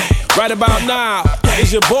 Right about now,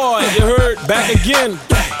 it's your boy, you heard, back again.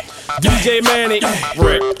 DJ Manny,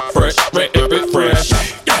 fresh.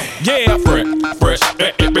 Yeah, fresh.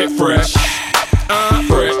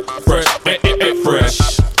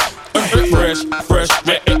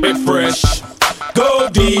 Fresh. Go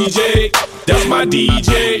DJ, that's my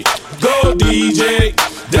DJ. Go DJ,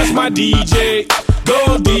 that's my DJ.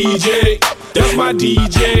 Go DJ, that's my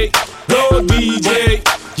DJ. Go DJ.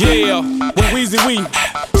 Yeah, with Weezy we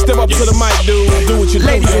step up to the mic, dude. Do what you do.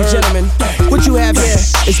 Ladies and gentlemen, what you have here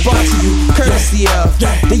is brought to you courtesy of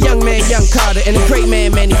the young man, Young Carter, and the great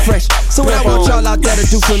man, Manny Fresh. So what I want y'all out there to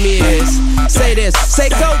do for me is say this. Say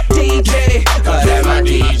go DJ, cause that's my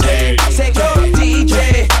DJ. Say go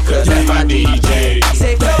DJ, cause that's my DJ.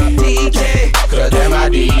 Say go DJ, cause that's my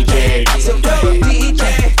DJ. So go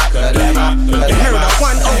DJ, cause that's my DJ. Heard of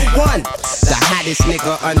 101, the hottest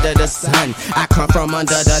nigga under the sun. I come from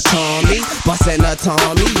under the Tommy, bustin' a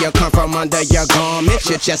Tommy. You come from under your garment,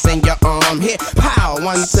 your chest and your arm hit. Pow,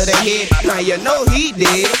 one to the head. Now you know he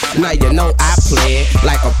did. Now you know I played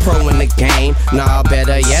like a pro in the game. Nah,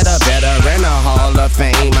 better yet, a veteran, a Hall of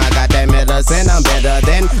Fame. I got that medicine, I'm better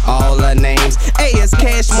than all the names. A is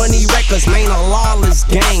Cash Money Records, man, a lawless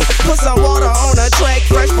gang. Put some water on the track,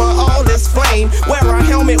 fresh for all this flame. Wear a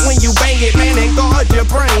helmet when you bang it, man, and guard your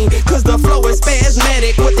brain. Cause the flow is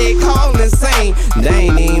spasmodic, what they call insane. They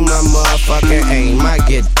ain't even my motherfucking aim. I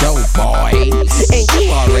get dope, boy. And you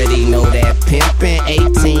already know that pimpin'.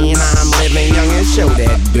 18, I'm living young and show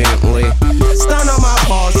that Bentley. Stun on my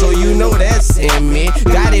paw, so you know that's in me.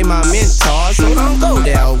 Got in my mentor, so don't go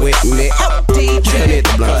down with me. Oh, DJ,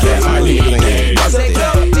 cause that's my DJ. Say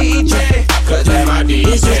go DJ, cause that's my DJ.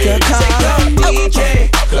 This is the car. Say go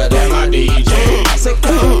DJ, cause that's my DJ. Say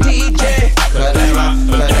go DJ, cause that's my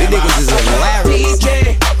DJ. These niggas is hilarious.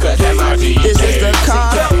 DJ, cause that's my DJ. This is the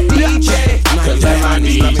car. DJ, cause that's my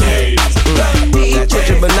DJ.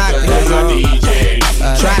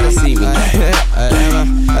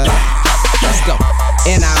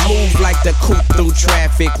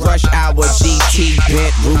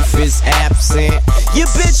 Your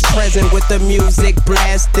bitch present with the music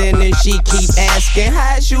blasting, and she keep asking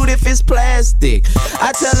how I shoot if it's plastic.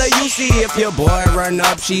 I tell her you see if your boy run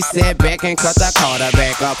up. She sat back and cut the Carter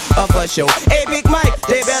back up for show. Hey Big Mike,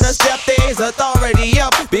 they better step their authority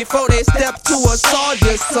up before they step to a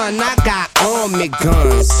soldier, son. I got army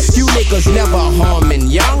guns. You niggas never harming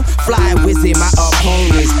young. Fly Wizzy, my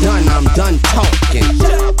opponent's done. I'm done talking.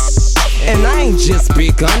 And I ain't just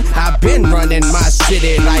begun. I've been running my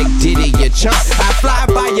city like Diddy, you chump. I fly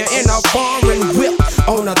by you in a foreign whip,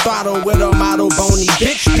 on a throttle with a model bony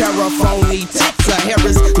bitch. Paraphony tits, her hair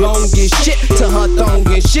is long as shit to her thong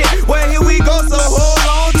and shit. Well, here we go, so hold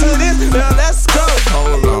on to this. Now let's go.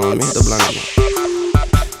 Hold on, let me hit the blunt.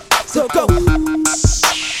 So go.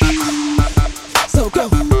 So go.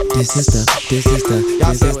 This is the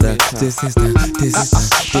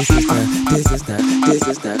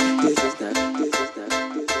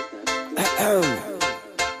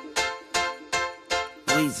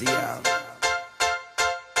Weezy out.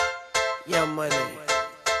 Young Money.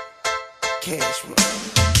 Cash Money.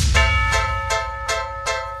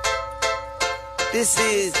 This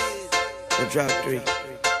is the Drop 3.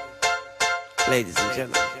 Ladies and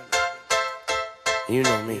gentlemen, you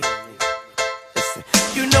know me. Listen.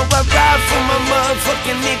 You know I ride for my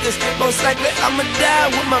motherfucking niggas. Most likely I'ma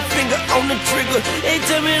die with my finger on the trigger. They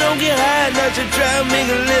tell me don't get high, not to try to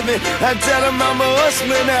make a living. I tell them I'm a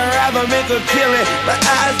hustler, I'd rather make a killing. My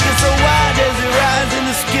eyes get so wide as it rides in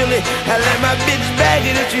the skillet. I let my bitch bag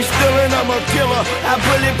it if she's stealing, I'm a killer. I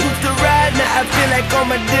bulletproof the ride, now I feel like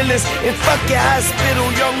on my dealers. And fuck your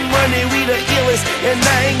hospital, Young Money, we the illest. And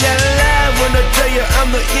I ain't gotta lie when I tell you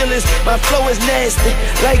I'm the illest. My flow is nasty,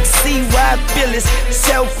 like CY Phyllis.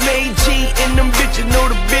 Self-made G and them bitches know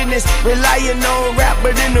the business. Relying on rap,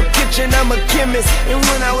 but in the kitchen I'm a chemist. And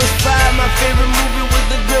when I was 5, my favorite movie was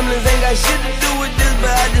The Gremlins. Ain't got shit to do with this, but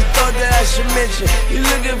I just thought that I should mention. You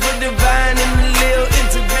looking for divine and a little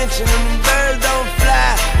intervention. And them birds don't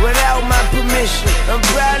fly without my permission. I'm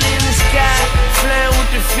probably in the sky, flying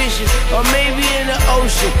with the fishes. Or maybe in the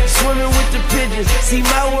ocean, swimming with the pigeons. See,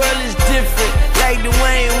 my world is different, like the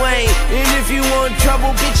Wayne. And if you want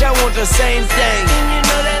trouble, bitch, I want the same thing. And you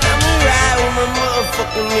know that I'ma ride with my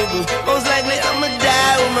motherfucking niggas. Most likely I'ma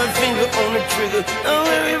die with my finger on the trigger. Don't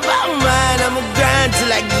worry about mine, I'ma grind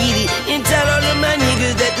till I get it. And tell all of my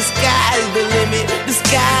niggas that the sky's the limit. The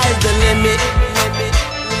sky's the limit.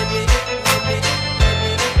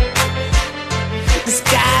 The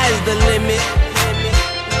sky's the limit.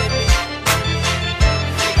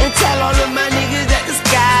 And tell all of my niggas that the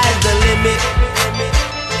sky's the limit.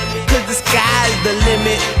 Cause the sky's the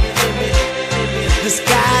limit. The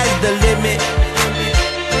sky's the limit.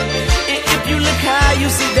 And if you look high, you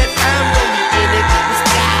see that I'm gonna be in it. The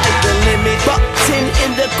sky's the limit. Buck 10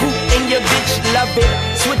 in the coupe and your bitch love it.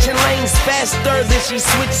 Switching lanes faster than she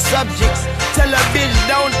switch subjects. Tell her bitch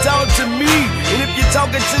don't talk to me. And if you're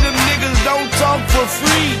talking to them niggas, don't talk for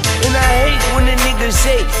free. And I hate when the niggas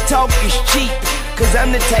say talk is cheap. Cause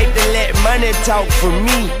I'm the type to let money talk for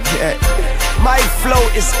me. My flow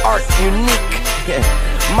is art unique.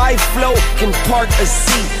 My flow can part a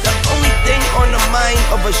sea. The only thing on the mind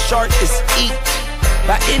of a shark is eat.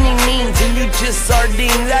 By any means, and you just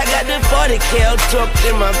sardines. I got the 40 cal tucked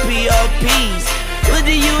in my PRPs. What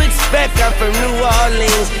do you expect? I'm from New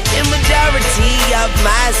Orleans. The majority of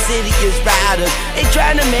my city is riders. They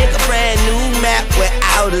trying to make a brand new map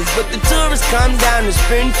without us. But the tourists come down and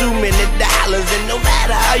spend $2 million. And no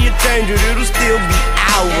matter how you change it, it'll still be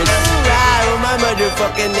ours. And I'ma ride with my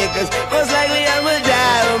motherfucking niggas. Most likely I'ma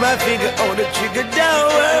die with my finger on the trigger. Don't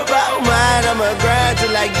worry about mine, I'ma grind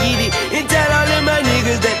till I get it. And tell all of my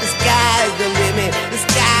niggas that the sky's the limit. The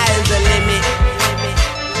sky's the limit.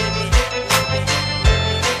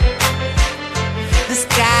 The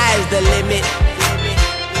sky's the limit.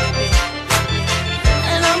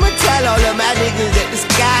 And I'ma tell all of my niggas that the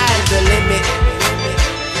sky's the limit.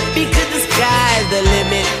 Because the sky's the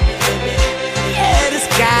limit. Yeah, the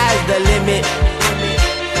sky's the limit.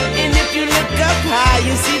 And if you look up high,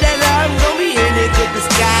 you see that I'm gonna be in it. Cause the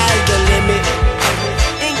sky's the limit.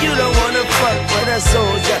 And you don't wanna fuck with a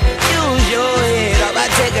soldier. Use your head up, I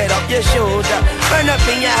take it off your shoulder. Burn up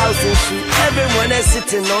in your house and shoot everyone that's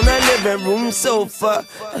sitting on the living room sofa.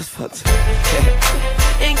 That's fucked up.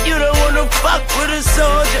 And you don't wanna fuck with a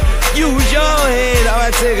soldier. Use your head up,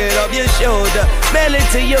 I take it off your shoulder. Mail it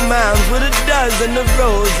to your moms with a dozen of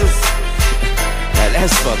roses. Now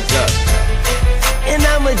that's fucked up. And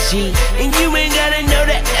I'm a G, and you ain't gotta know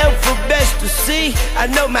the alphabet to see. I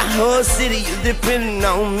know my whole city is depending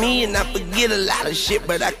on me, and I forget a lot of shit,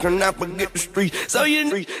 but I cannot forget the street. So you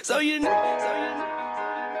know.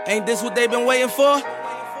 Ain't this what they been waiting for?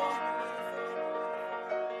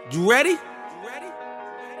 You ready?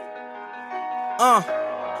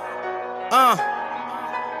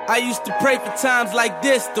 I used to pray for times like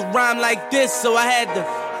this, to rhyme like this, so I had to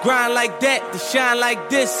grind like that, to shine like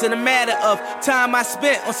this. In a matter of time I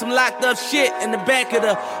spent on some locked up shit in the back of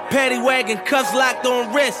the paddy wagon, cuffs locked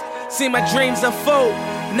on wrist. See my dreams unfold,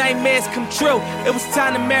 nightmares come true. It was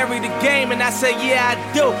time to marry the game, and I said, yeah,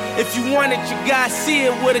 I do. If you want it, you gotta see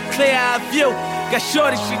it with a clear eye view. Got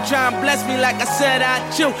shorty, she tryin' bless me like I said I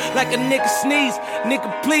chew. Like a nigga sneeze,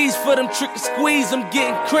 nigga please for them trick and squeeze, I'm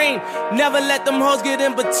getting cream. Never let them hoes get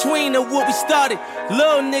in between of what we started.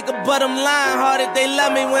 Little nigga, but I'm lying hearted. They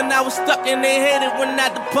love me when I was stuck and they hated when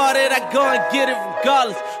I departed. I go and get it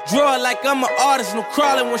regardless. Draw it like I'm an artist, no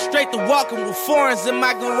crawling. Went straight to walking with foreigns in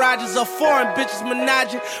my garages. All foreign bitches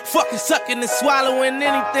menaging, fucking sucking and swallowing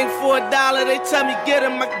anything for $1. They tell me get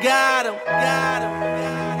him, I got him.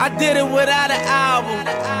 I did it without an album.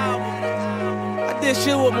 I did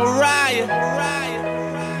shit with Mariah.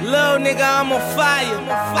 Little nigga, I'm on fire.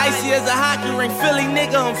 Icy as a hockey ring, Philly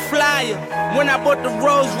nigga, I'm flyer. When I bought the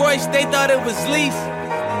Rolls Royce, they thought it was lease.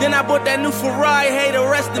 Then I bought that new Ferrari, hey, to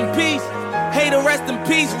rest in peace. Hey, to rest in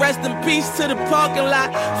peace to the parking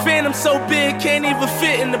lot. Phantom so big, can't even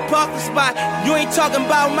fit in the parking spot. You ain't talking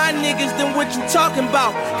about my niggas, then what you talking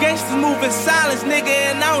about? Gangsters move in silence, nigga,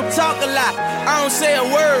 and I don't talk a lot. I don't say a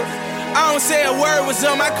word. Was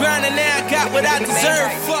on my grind and now I got what I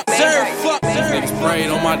deserve. Fuck. Niggas prayed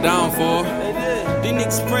on my downfall. These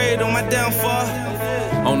niggas prayed on my downfall.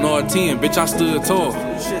 On R10, bitch, I stood tall.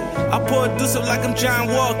 I pour a deuce up like I'm John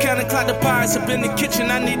Wall. Counting clock the pirates up in the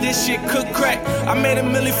kitchen. I need this shit cooked crack. I made $1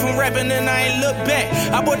 million from rapping and I ain't look back.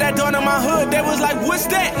 I bought that door in my hood. They was like, what's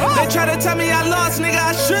that? They try to tell me I lost, nigga.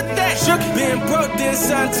 I shook that. Being broke did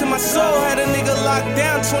something to my soul. Had a nigga locked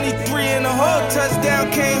down, 23 in the hole.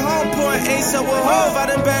 Touchdown, came home, pouring ace up with Hove. I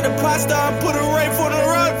done bad the pasta and put a rape on the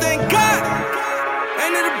road. Thank God.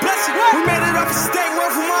 Ain't it a blessing? We made it off a steak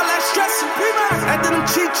roll from all that stressing. After them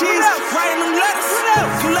cheap cheese, writing them letters.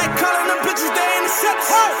 You like calling them bitches, they ain't accept.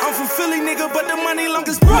 I'm from Philly, nigga, but the money long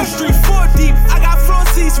as Broad Street, 4 deep. I got floor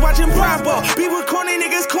seats watching Prime Ball. Be with corny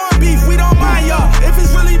niggas, corn beef, we don't mind y'all. If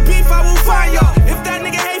it's really beef, I will find y'all. If that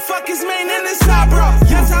nigga hate, fuck his main in the side, bro.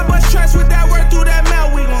 Yes, I bust trash with that word through that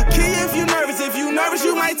mail. We gon' kill you if you nervous. If you nervous,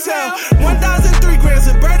 you might tell. 1,003 grams,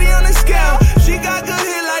 a birdie on the scale. She got good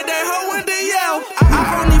hit like that hoe in the yell.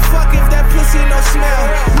 I only fuck if that pussy no smell.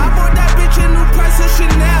 I bought that bitch a new price of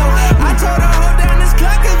Chanel. I told her hold down this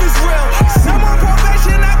clock if it's real. Someone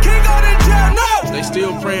probation, I can't go to jail, no. They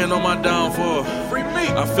still praying on my downfall.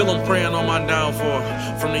 I feel them praying on my downfall.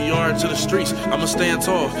 From the yard to the streets, I'ma stand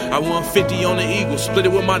tall. I won 50 on the Eagles, split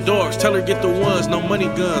it with my dogs. Tell her get the ones, no money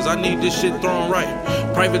guns. I need this shit thrown right.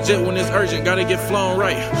 Private jet when it's urgent, gotta get flown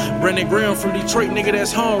right. Brandon Graham from Detroit, nigga,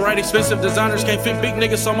 that's home, right? Expensive designers can't fit big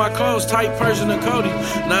niggas on my clothes. Tight Persian and Cody.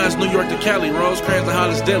 Nas, New York to Cali, Rosecrans and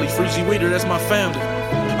Hollis Deli. Freezy Weeder, that's my family.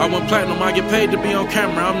 I went platinum, I get paid to be on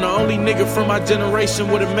camera. I'm the only nigga from my generation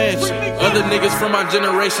with a mansion. Other niggas from my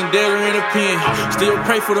generation dead or in a pen. Still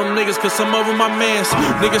pray for them niggas, cause some of them my mans.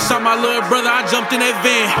 Niggas shot my little brother, I jumped in that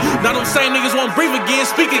van. Now them same niggas won't breathe again,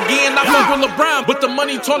 speak again. I fuck with LeBron, but the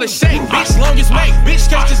money toilet shake, bitch. Long as make, bitch,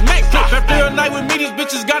 catch this Mac clip. After a night with me, these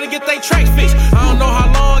bitches gotta get they track fixed. I don't know how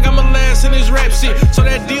long I'ma last in this rap shit. So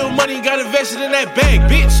that deal money got invested in that bag,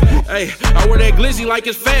 bitch. Hey, I wear that glizzy like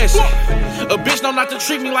it's fashion. A bitch know not to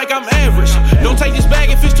treat me like I'm average. Don't take this bag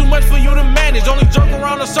if it's too much for you to manage. Only jerk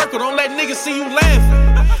around a circle, don't let niggas see you laughing.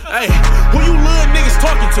 Hey, who you little niggas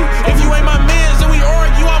talking to? If you ain't my mans and we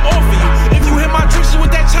argue, I'm off of you. If you hit my drinks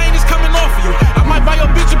with that chain, it's coming off of you. I might buy your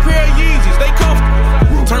bitch a pair of Yeezys, they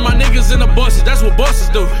comfortable. Turn my niggas into bosses, that's what bosses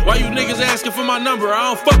do. Why you niggas asking for my number?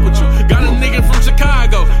 I don't fuck with you. Got a nigga from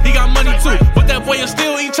Chicago, he got money too. But that boy will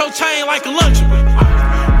still eat your chain like a lunchable.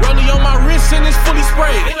 Rollie on my wrist and it's fully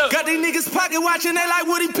sprayed. Got these niggas pocket watching, they like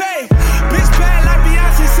what he paid. Bitch bad like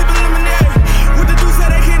Beyonce, sipping lemonade. What the dude said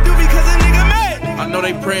they can't do because a nigga made. I know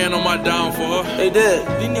they praying on my downfall. They did.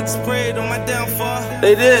 These niggas prayed on my downfall.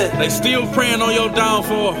 They did. They still praying on your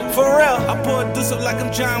downfall. For real. I pour a deuce up like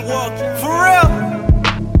I'm John Wall. For real.